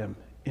about him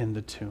in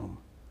the tomb.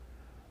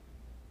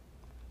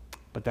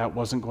 But that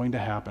wasn't going to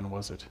happen,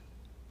 was it?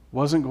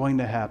 Wasn't going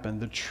to happen.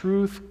 The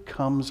truth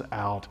comes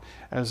out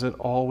as it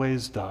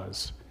always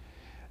does.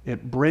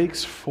 It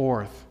breaks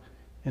forth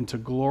into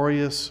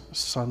glorious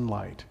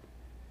sunlight,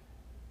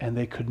 and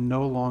they could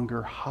no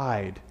longer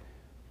hide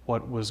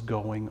what was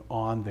going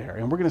on there.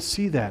 And we're going to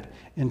see that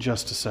in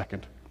just a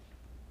second.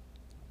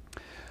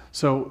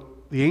 So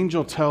the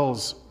angel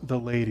tells the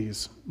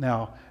ladies,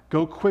 now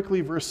go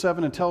quickly, verse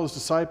 7, and tell his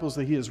disciples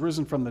that he is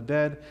risen from the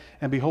dead,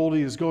 and behold,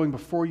 he is going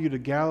before you to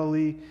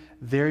Galilee.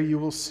 There you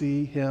will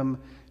see him.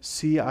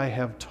 See, I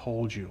have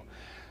told you.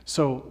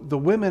 So the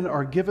women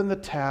are given the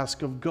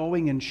task of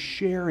going and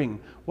sharing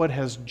what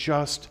has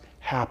just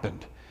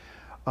happened.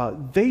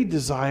 They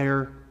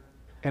desire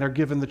and are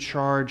given the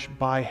charge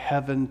by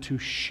heaven to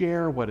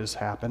share what has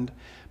happened.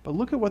 But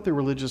look at what the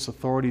religious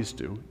authorities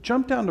do.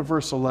 Jump down to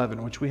verse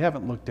 11, which we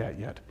haven't looked at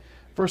yet.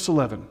 Verse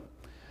 11.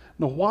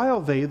 Now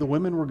while they, the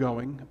women, were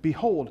going,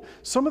 behold,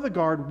 some of the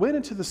guard went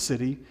into the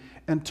city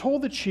and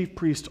told the chief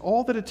priest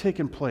all that had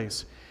taken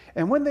place.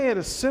 And when they had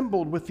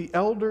assembled with the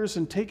elders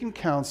and taken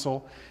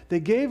counsel, they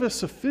gave a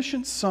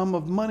sufficient sum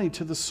of money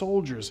to the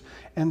soldiers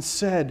and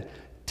said,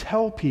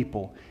 tell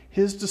people,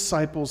 his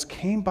disciples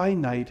came by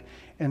night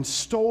and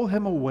stole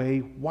him away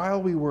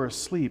while we were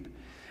asleep.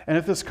 And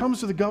if this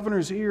comes to the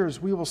governor's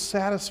ears, we will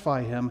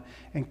satisfy him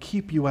and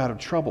keep you out of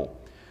trouble.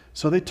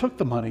 So they took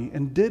the money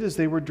and did as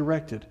they were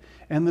directed.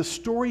 And the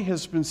story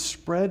has been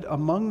spread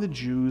among the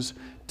Jews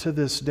to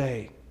this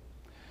day.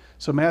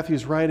 So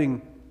Matthew's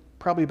writing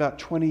probably about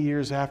 20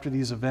 years after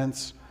these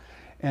events.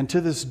 And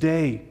to this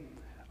day,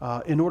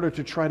 in order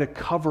to try to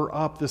cover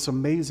up this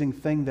amazing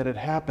thing that had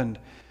happened,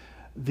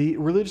 the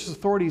religious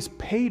authorities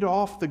paid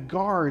off the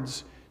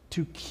guards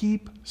to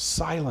keep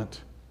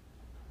silent.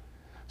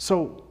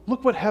 So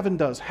look what heaven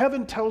does.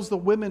 Heaven tells the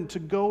women to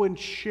go and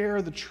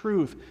share the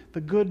truth,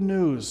 the good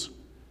news.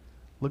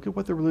 Look at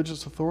what the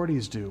religious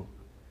authorities do.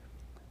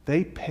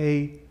 They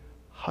pay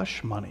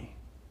hush money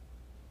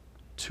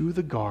to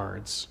the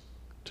guards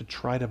to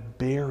try to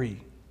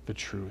bury the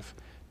truth,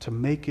 to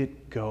make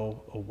it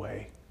go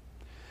away.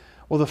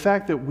 Well, the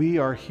fact that we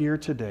are here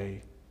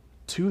today,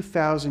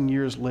 2,000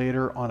 years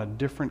later on a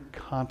different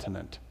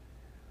continent,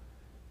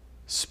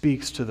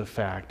 speaks to the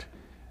fact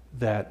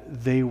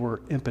that they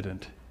were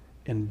impotent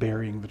in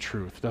burying the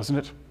truth, doesn't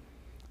it?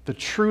 The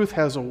truth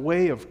has a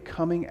way of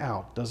coming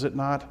out, does it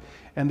not?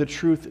 And the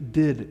truth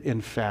did, in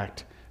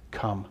fact,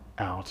 come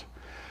out.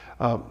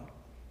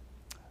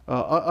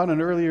 On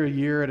an earlier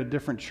year at a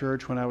different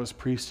church when I was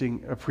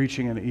preaching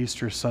an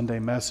Easter Sunday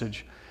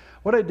message,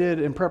 what I did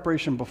in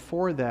preparation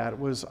before that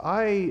was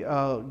I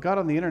got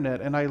on the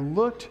internet and I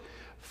looked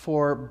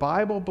for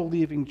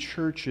Bible-believing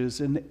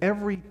churches in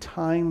every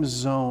time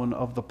zone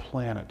of the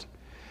planet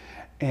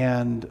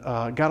and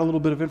got a little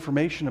bit of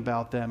information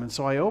about them. And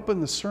so I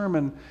opened the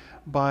sermon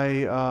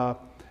by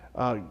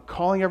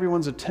calling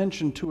everyone's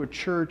attention to a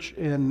church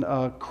in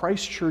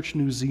Christchurch,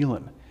 New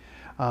Zealand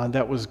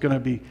that was going to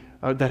be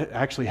that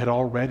actually had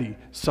already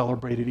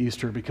celebrated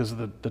Easter because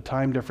of the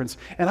time difference.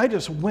 And I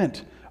just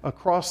went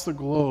across the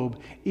globe,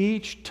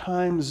 each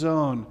time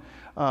zone,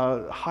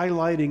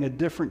 highlighting a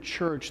different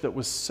church that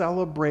was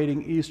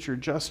celebrating Easter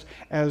just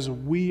as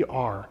we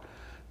are.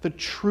 The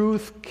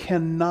truth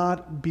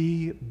cannot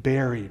be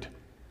buried,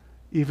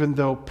 even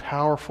though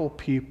powerful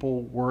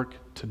people work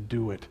to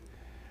do it.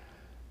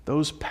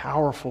 Those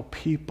powerful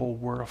people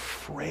were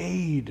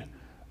afraid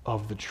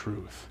of the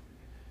truth.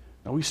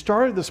 Now, we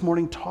started this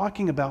morning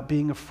talking about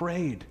being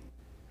afraid.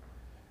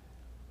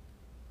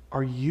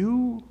 Are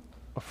you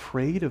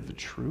afraid of the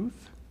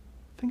truth?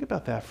 Think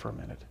about that for a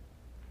minute.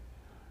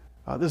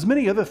 There's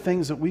many other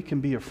things that we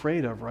can be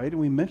afraid of, right? And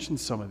we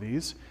mentioned some of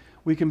these.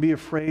 We can be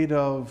afraid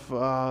of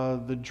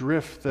the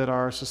drift that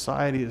our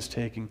society is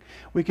taking.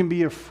 We can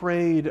be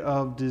afraid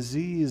of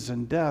disease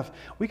and death.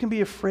 We can be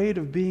afraid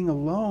of being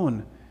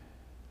alone.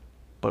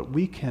 But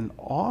we can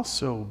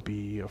also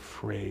be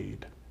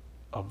afraid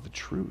of the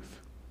truth.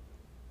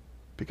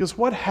 Because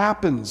what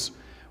happens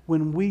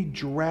when we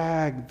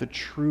drag the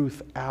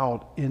truth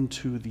out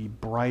into the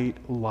bright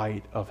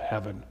light of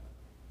heaven?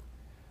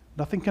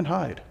 Nothing can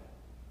hide.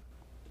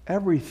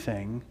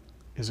 Everything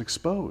is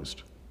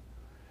exposed.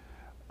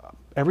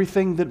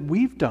 Everything that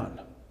we've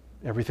done,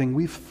 everything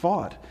we've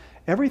thought,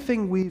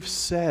 everything we've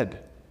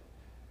said,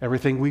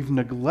 everything we've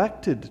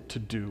neglected to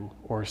do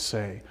or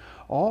say,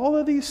 all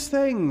of these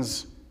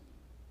things,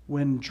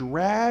 when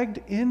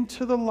dragged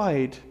into the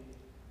light,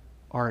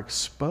 are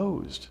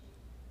exposed.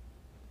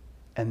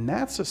 And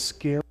that's a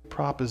scary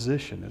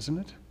proposition, isn't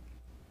it?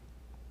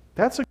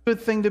 That's a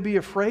good thing to be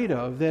afraid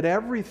of, that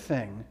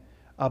everything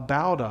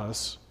about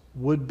us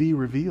would be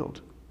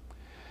revealed.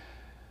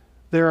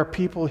 There are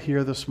people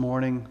here this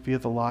morning via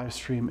the live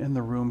stream in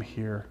the room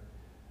here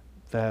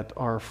that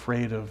are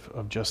afraid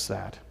of just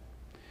that.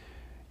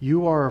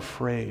 You are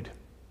afraid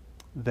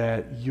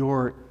that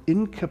your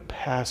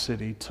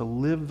incapacity to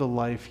live the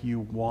life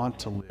you want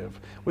to live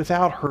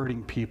without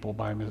hurting people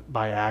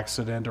by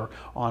accident or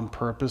on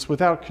purpose,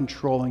 without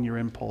controlling your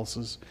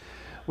impulses,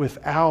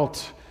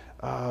 without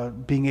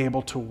being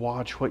able to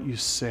watch what you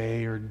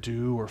say or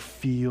do or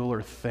feel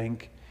or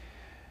think.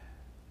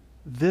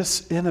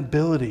 This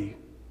inability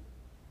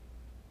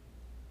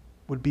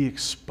would be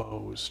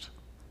exposed,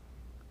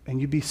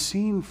 and you'd be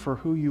seen for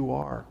who you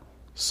are,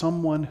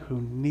 someone who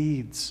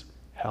needs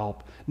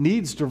help,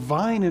 needs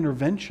divine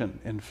intervention,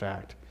 in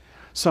fact.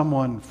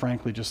 Someone,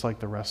 frankly, just like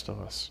the rest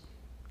of us,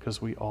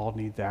 because we all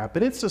need that.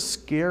 But it's a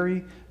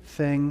scary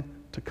thing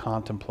to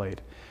contemplate.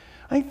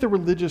 I think the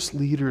religious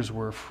leaders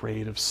were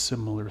afraid of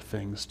similar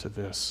things to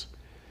this.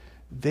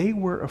 They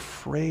were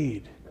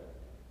afraid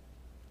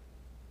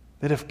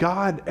that if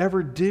God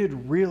ever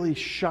did really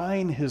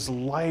shine his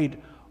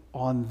light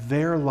on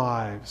their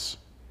lives,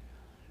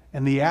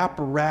 and the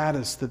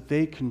apparatus that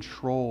they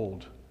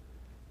controlled,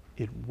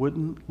 it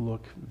wouldn't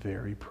look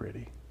very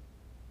pretty.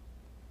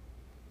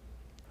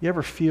 You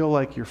ever feel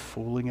like you're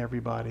fooling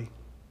everybody?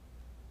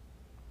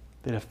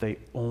 That if they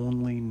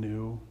only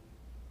knew,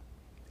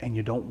 and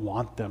you don't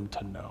want them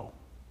to know,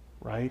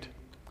 right?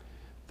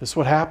 This is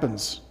what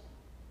happens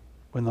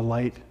when the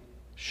light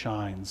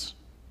shines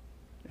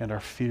and our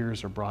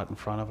fears are brought in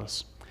front of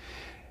us.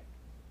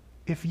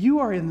 If you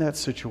are in that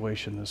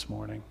situation this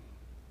morning,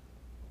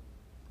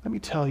 let me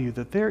tell you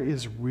that there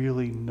is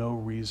really no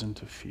reason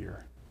to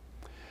fear.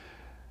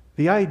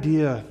 The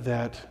idea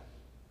that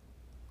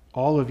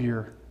all of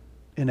your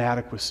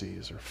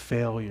inadequacies or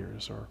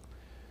failures or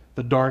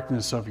the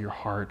darkness of your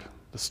heart,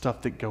 the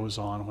stuff that goes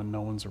on when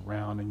no one's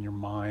around in your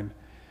mind,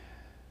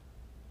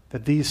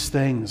 that these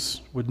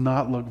things would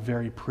not look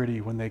very pretty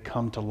when they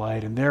come to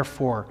light, and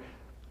therefore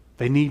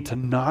they need to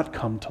not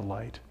come to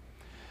light.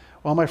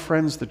 Well, my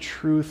friends, the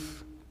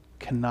truth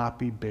cannot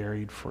be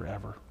buried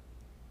forever.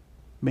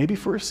 Maybe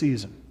for a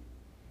season,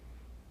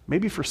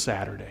 maybe for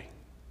Saturday,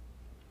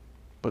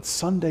 but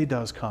Sunday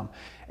does come.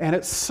 And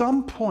at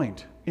some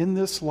point in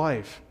this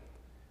life,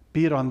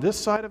 be it on this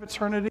side of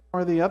eternity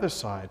or the other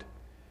side,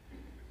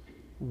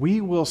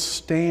 we will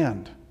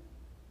stand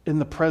in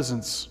the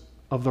presence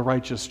of the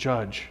righteous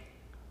judge,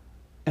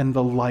 and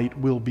the light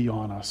will be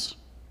on us,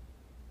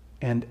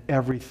 and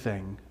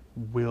everything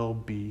will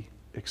be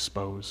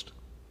exposed.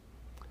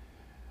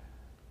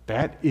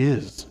 That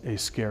is a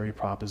scary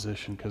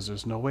proposition because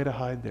there's no way to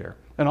hide there.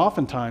 And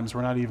oftentimes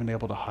we're not even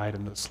able to hide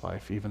in this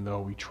life, even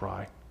though we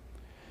try.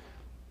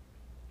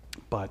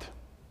 But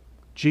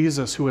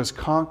Jesus, who has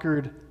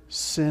conquered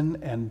sin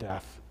and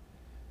death,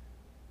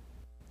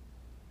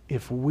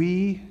 if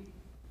we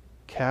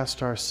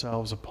cast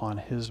ourselves upon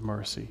his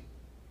mercy,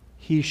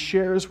 he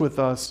shares with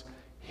us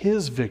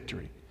his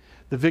victory.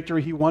 The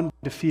victory he won by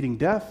defeating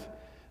death,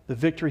 the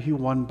victory he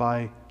won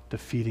by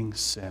defeating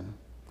sin.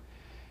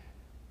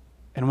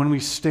 And when we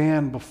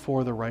stand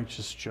before the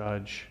righteous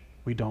judge,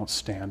 we don't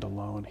stand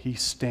alone. He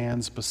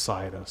stands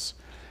beside us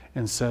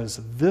and says,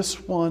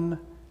 "This one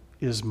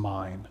is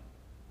mine.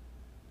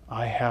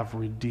 I have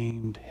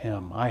redeemed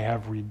him. I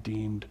have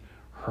redeemed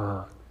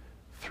her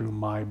through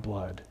my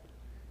blood.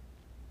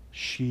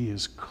 She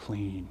is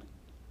clean.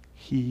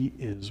 He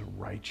is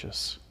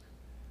righteous."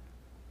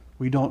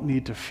 We don't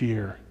need to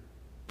fear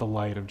the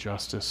light of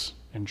justice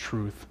and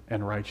truth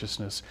and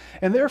righteousness.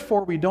 And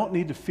therefore, we don't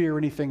need to fear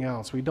anything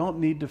else. We don't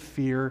need to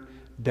fear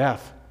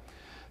death.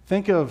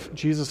 Think of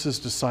Jesus'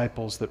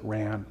 disciples that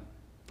ran,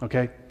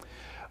 okay?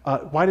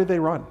 Why did they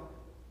run?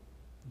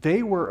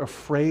 They were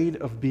afraid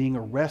of being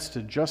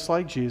arrested, just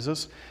like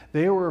Jesus.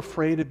 They were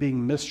afraid of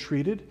being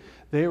mistreated.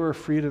 They were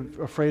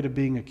afraid of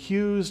being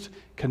accused,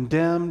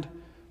 condemned,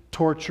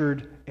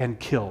 tortured, and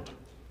killed.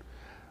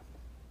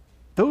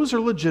 Those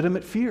are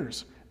legitimate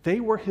fears. They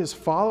were his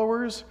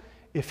followers.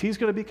 If he's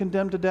going to be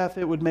condemned to death,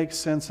 it would make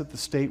sense that the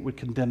state would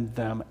condemn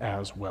them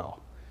as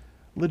well.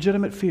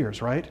 Legitimate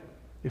fears, right?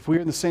 If we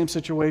were in the same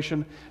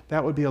situation,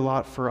 that would be a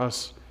lot for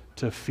us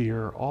to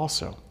fear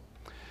also.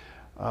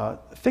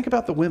 Think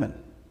about the women.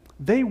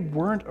 They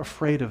weren't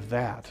afraid of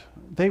that.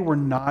 They were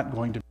not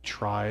going to be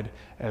tried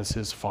as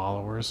his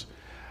followers.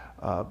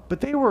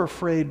 But they were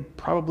afraid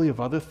probably of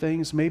other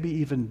things, maybe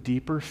even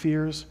deeper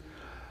fears.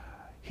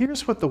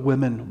 Here's what the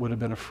women would have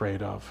been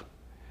afraid of.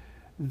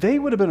 They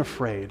would have been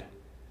afraid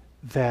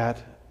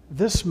that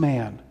this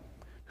man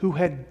who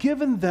had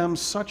given them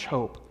such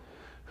hope,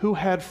 who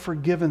had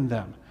forgiven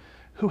them,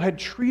 who had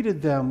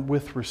treated them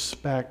with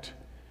respect,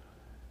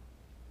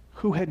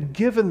 who had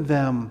given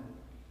them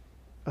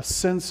a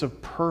sense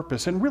of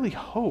purpose and really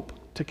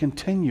hope to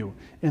continue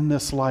in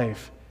this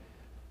life,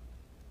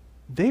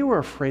 they were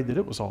afraid that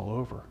it was all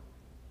over.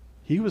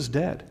 He was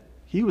dead.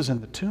 He was in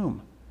the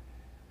tomb.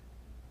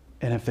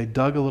 And if they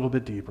dug a little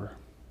bit deeper,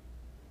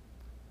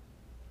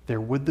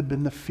 there would have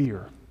been the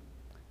fear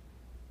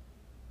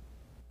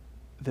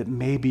that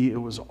maybe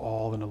it was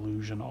all an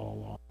illusion all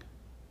along.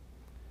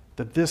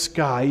 That this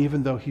guy,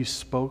 even though he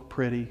spoke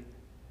pretty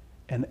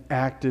and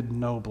acted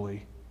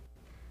nobly,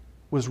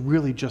 was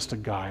really just a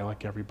guy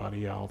like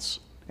everybody else,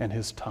 and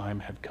his time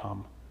had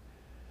come.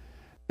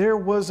 There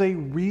was a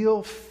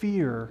real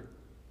fear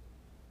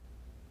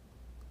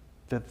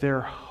that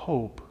their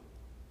hope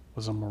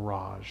was a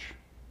mirage,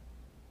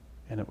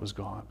 and it was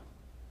gone.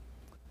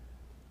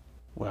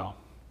 Well,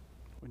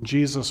 when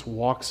Jesus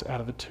walks out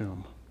of the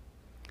tomb,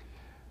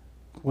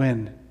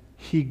 when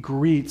he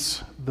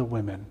greets the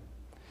women,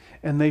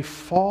 and they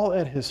fall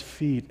at his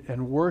feet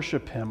and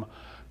worship him,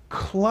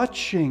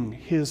 clutching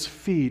his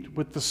feet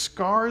with the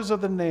scars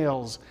of the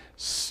nails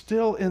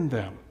still in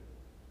them,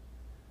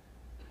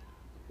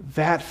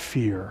 that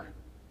fear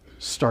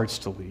starts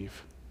to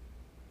leave.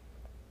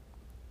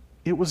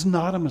 It was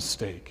not a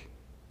mistake.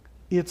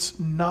 It's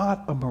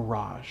not a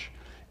mirage.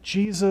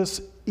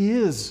 Jesus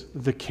is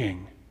the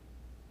King,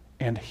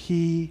 and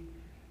he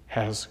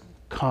has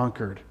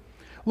conquered.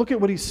 Look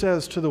at what he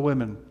says to the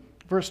women.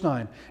 Verse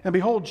 9, and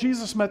behold,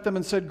 Jesus met them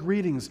and said,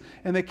 "Greetings."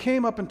 And they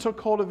came up and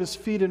took hold of his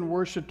feet and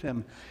worshipped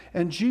him.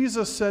 And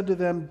Jesus said to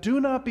them, "Do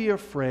not be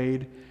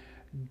afraid.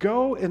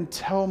 Go and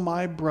tell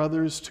my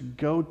brothers to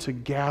go to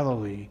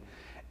Galilee,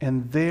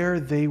 and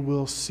there they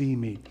will see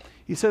me."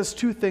 He says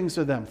two things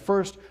to them.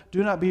 First,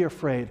 do not be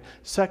afraid.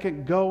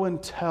 Second, go and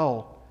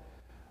tell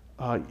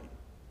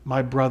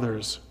my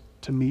brothers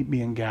to meet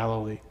me in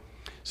Galilee.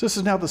 So this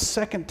is now the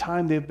second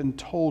time they've been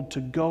told to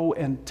go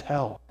and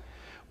tell.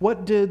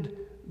 What did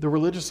the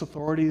religious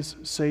authorities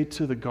say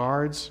to the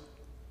guards?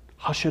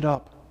 Hush it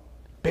up.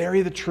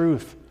 Bury the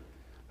truth.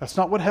 That's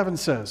not what heaven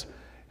says.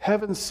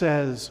 Heaven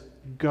says,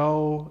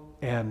 go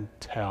and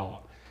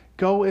tell.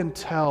 Go and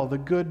tell the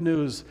good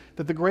news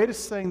that the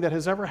greatest thing that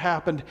has ever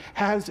happened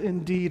has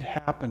indeed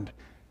happened.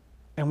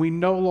 And we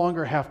no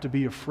longer have to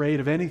be afraid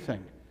of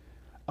anything.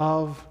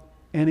 Of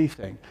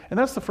anything. And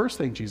that's the first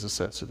thing Jesus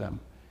says to them.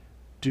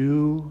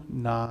 Do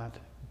not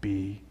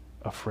be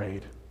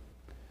afraid.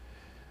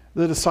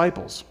 The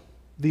disciples,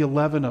 the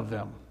 11 of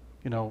them,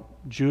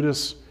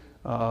 Judas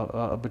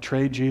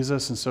betrayed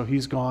Jesus, and so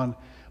he's gone.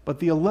 But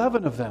the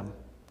 11 of them,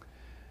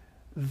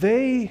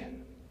 they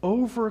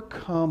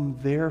overcome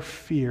their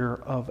fear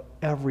of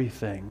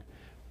everything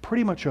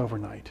pretty much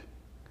overnight.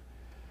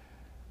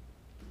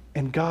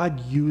 And God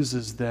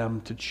uses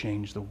them to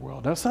change the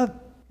world. Now,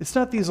 it's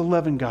not these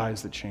 11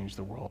 guys that changed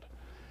the world.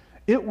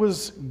 It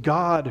was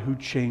God who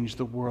changed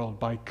the world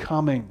by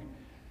coming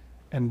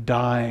and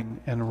dying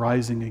and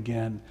rising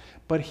again.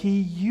 But he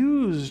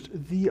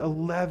used the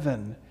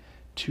 11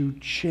 to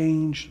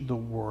change the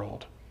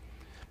world.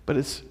 But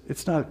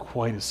it's not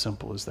quite as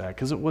simple as that,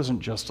 because it wasn't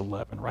just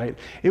 11, right?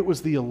 It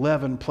was the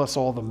 11 plus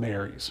all the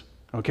Marys,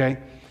 okay?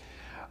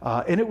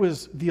 And it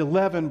was the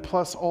 11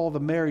 plus all the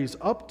Marys,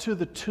 up to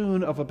the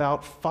tune of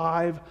about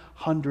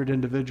 500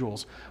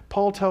 individuals.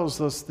 Paul tells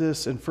us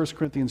this in 1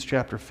 Corinthians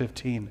chapter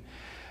 15,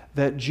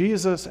 that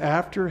Jesus,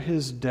 after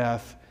his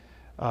death,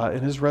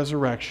 in his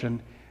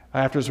resurrection,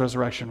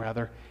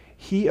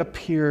 he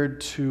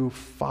appeared to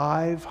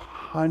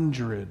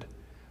 500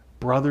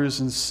 brothers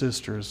and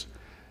sisters,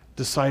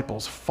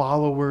 disciples,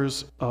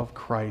 followers of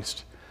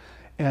Christ.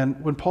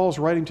 And when Paul's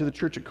writing to the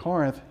church at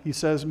Corinth, he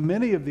says,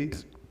 many of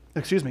these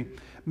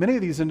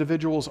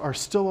individuals are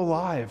still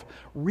alive.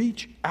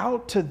 Reach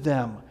out to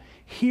them.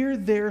 Hear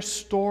their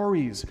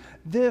stories.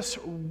 This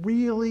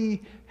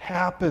really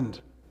happened.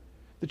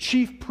 The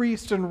chief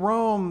priest in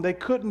Rome, they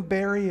couldn't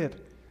bury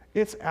it.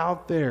 It's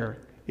out there.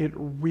 It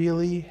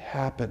really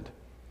happened.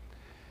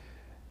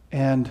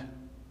 And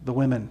the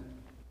women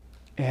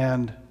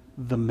and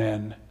the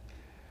men,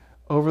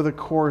 over the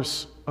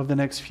course of the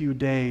next few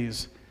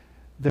days,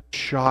 the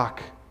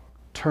shock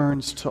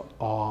turns to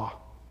awe.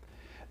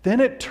 Then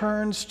it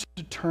turns to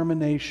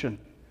determination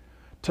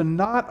to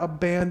not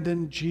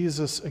abandon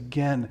Jesus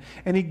again.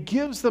 And he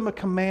gives them a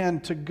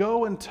command to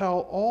go and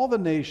tell all the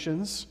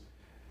nations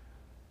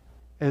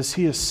as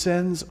he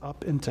ascends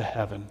up into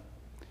heaven.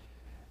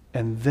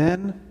 And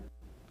then,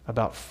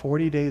 about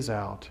 40 days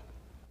out,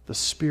 the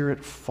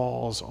Spirit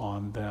falls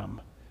on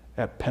them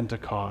at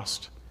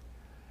Pentecost.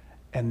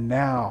 And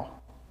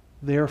now,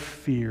 their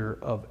fear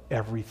of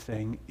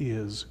everything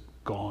is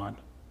gone.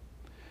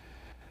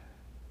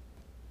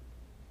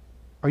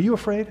 Are you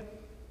afraid?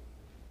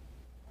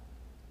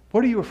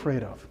 What are you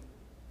afraid of?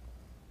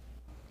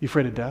 You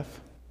afraid of death?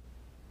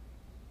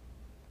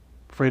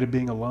 Afraid of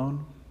being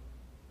alone?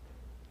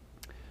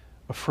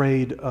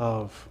 Afraid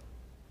of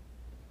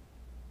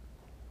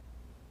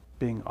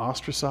being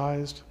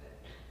ostracized?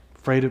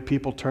 Afraid of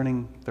people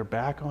turning their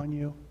back on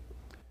you?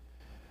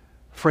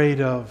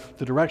 Afraid of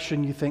the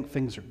direction you think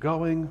things are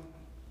going?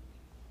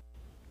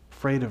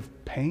 Afraid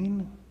of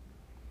pain?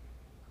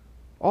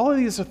 All of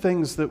these are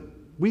things that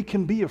we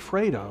can be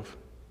afraid of.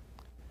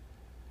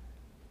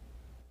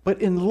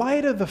 But in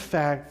light of the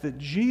fact that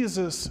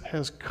Jesus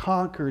has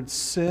conquered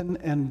sin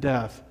and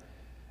death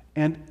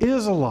and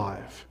is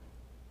alive,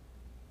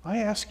 I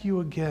ask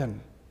you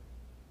again,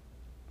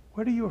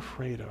 what are you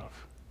afraid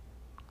of?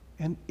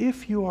 And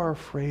if you are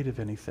afraid of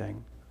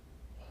anything,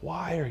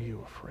 why are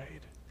you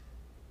afraid?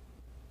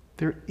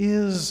 There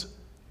is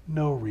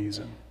no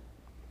reason.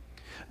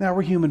 Now,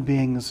 we're human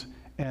beings,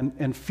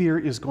 and fear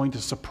is going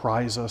to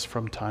surprise us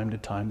from time to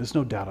time. There's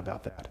no doubt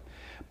about that.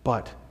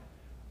 But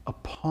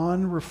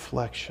upon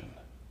reflection,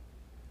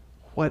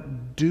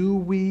 what do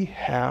we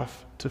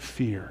have to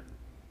fear?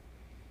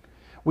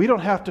 We don't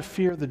have to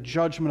fear the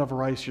judgment of a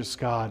righteous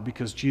God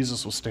because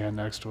Jesus will stand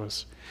next to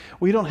us.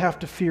 We don't have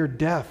to fear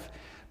death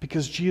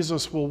because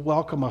Jesus will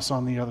welcome us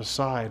on the other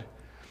side.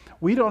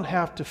 We don't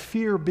have to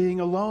fear being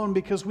alone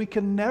because we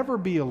can never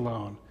be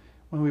alone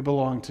when we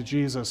belong to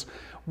Jesus.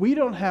 We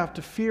don't have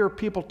to fear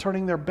people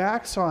turning their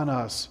backs on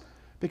us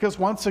because,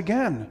 once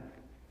again,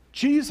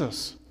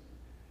 Jesus.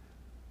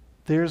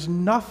 There's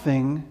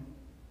nothing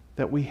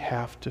that we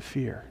have to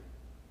fear.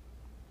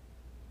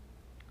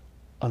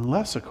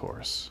 Unless, of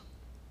course,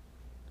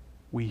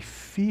 we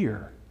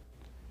fear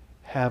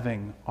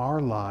having our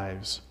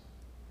lives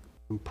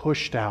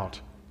pushed out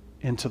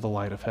into the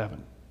light of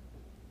heaven.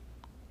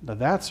 Now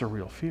that's a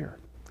real fear.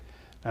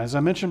 As I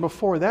mentioned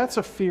before, that's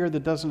a fear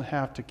that doesn't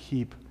have to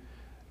keep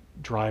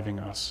driving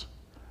us.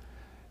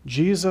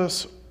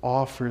 Jesus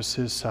offers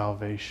his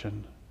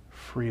salvation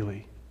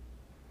freely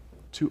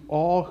to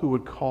all who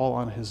would call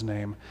on his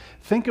name.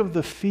 Think of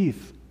the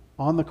thief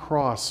on the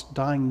cross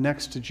dying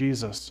next to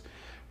Jesus,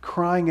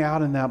 crying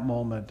out in that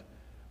moment,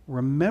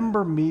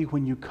 "Remember me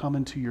when you come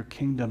into your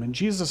kingdom." And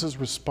Jesus'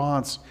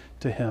 response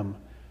to him,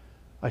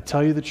 "I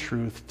tell you the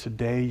truth,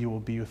 today you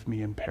will be with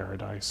me in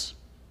paradise."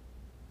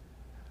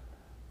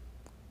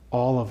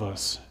 All of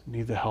us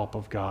need the help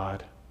of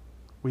God.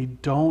 We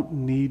don't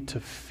need to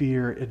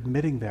fear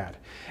admitting that.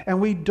 And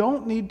we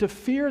don't need to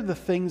fear the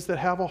things that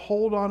have a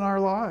hold on our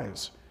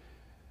lives.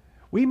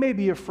 We may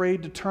be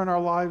afraid to turn our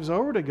lives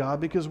over to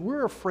God because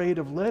we're afraid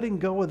of letting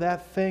go of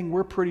that thing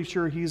we're pretty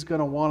sure he's going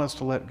to want us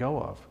to let go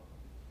of.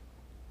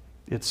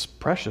 It's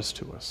precious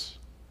to us.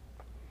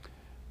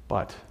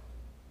 But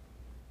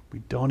we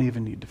don't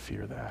even need to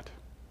fear that.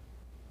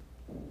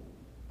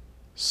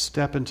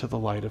 Step into the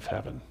light of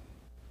heaven.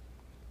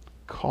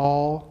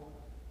 Call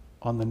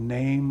on the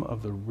name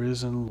of the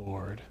risen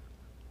Lord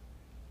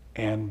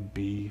and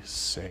be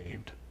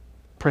saved.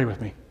 Pray with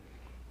me.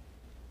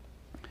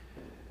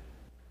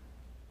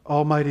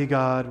 Almighty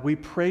God, we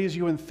praise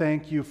you and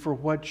thank you for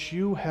what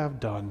you have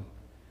done.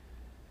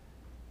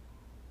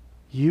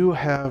 You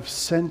have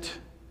sent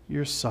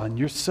your Son,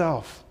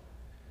 yourself,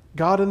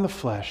 God in the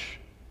flesh,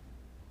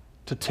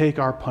 to take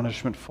our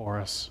punishment for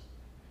us.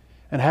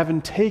 And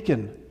having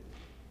taken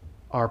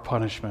our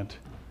punishment,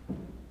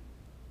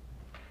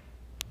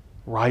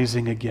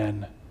 rising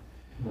again,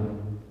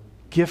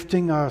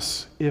 gifting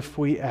us, if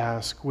we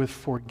ask, with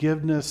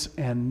forgiveness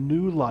and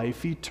new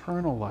life,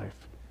 eternal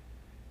life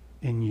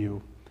in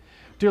you.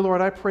 Dear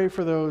Lord, I pray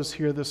for those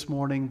here this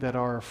morning that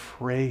are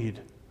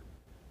afraid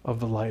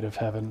of the light of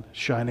heaven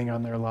shining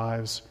on their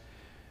lives.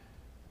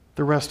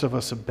 The rest of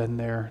us have been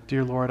there.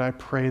 Dear Lord, I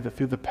pray that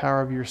through the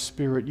power of your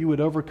Spirit, you would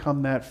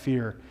overcome that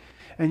fear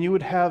and you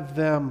would have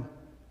them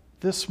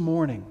this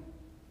morning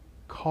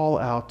call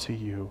out to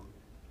you,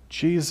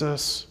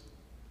 "Jesus,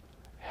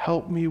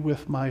 help me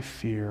with my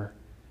fear.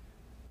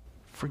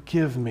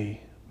 Forgive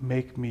me.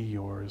 Make me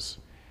yours."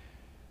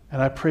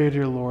 And I pray,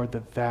 dear Lord,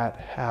 that that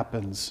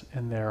happens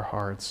in their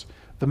hearts.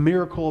 The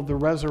miracle of the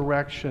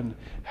resurrection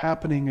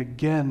happening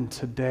again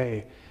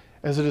today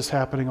as it is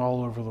happening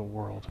all over the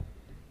world.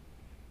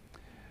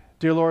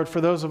 Dear Lord, for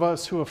those of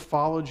us who have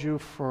followed you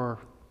for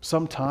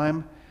some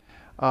time,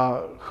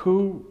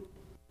 who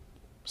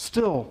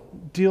still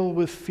deal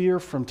with fear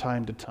from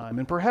time to time,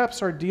 and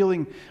perhaps are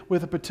dealing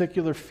with a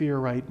particular fear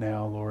right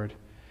now, Lord,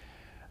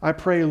 I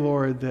pray,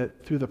 Lord,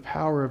 that through the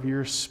power of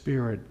your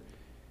Spirit,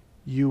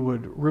 you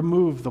would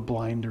remove the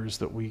blinders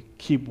that we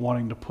keep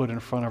wanting to put in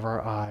front of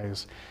our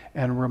eyes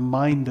and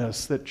remind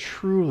us that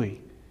truly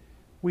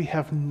we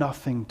have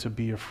nothing to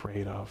be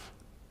afraid of.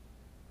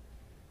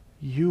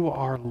 You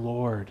are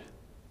Lord,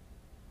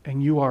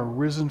 and you are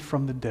risen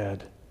from the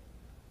dead,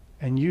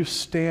 and you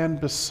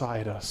stand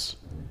beside us,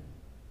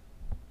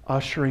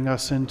 ushering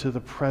us into the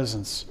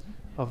presence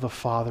of the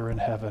Father in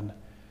heaven.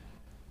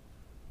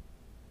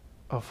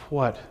 Of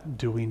what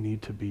do we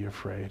need to be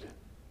afraid?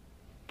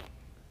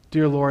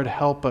 Dear Lord,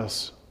 help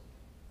us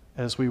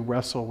as we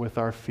wrestle with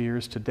our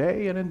fears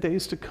today and in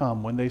days to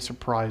come when they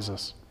surprise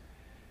us.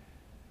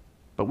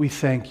 But we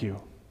thank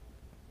you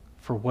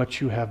for what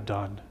you have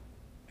done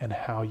and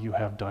how you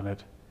have done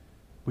it.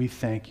 We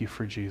thank you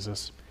for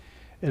Jesus.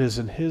 It is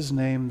in his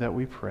name that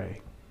we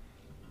pray.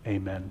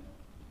 Amen.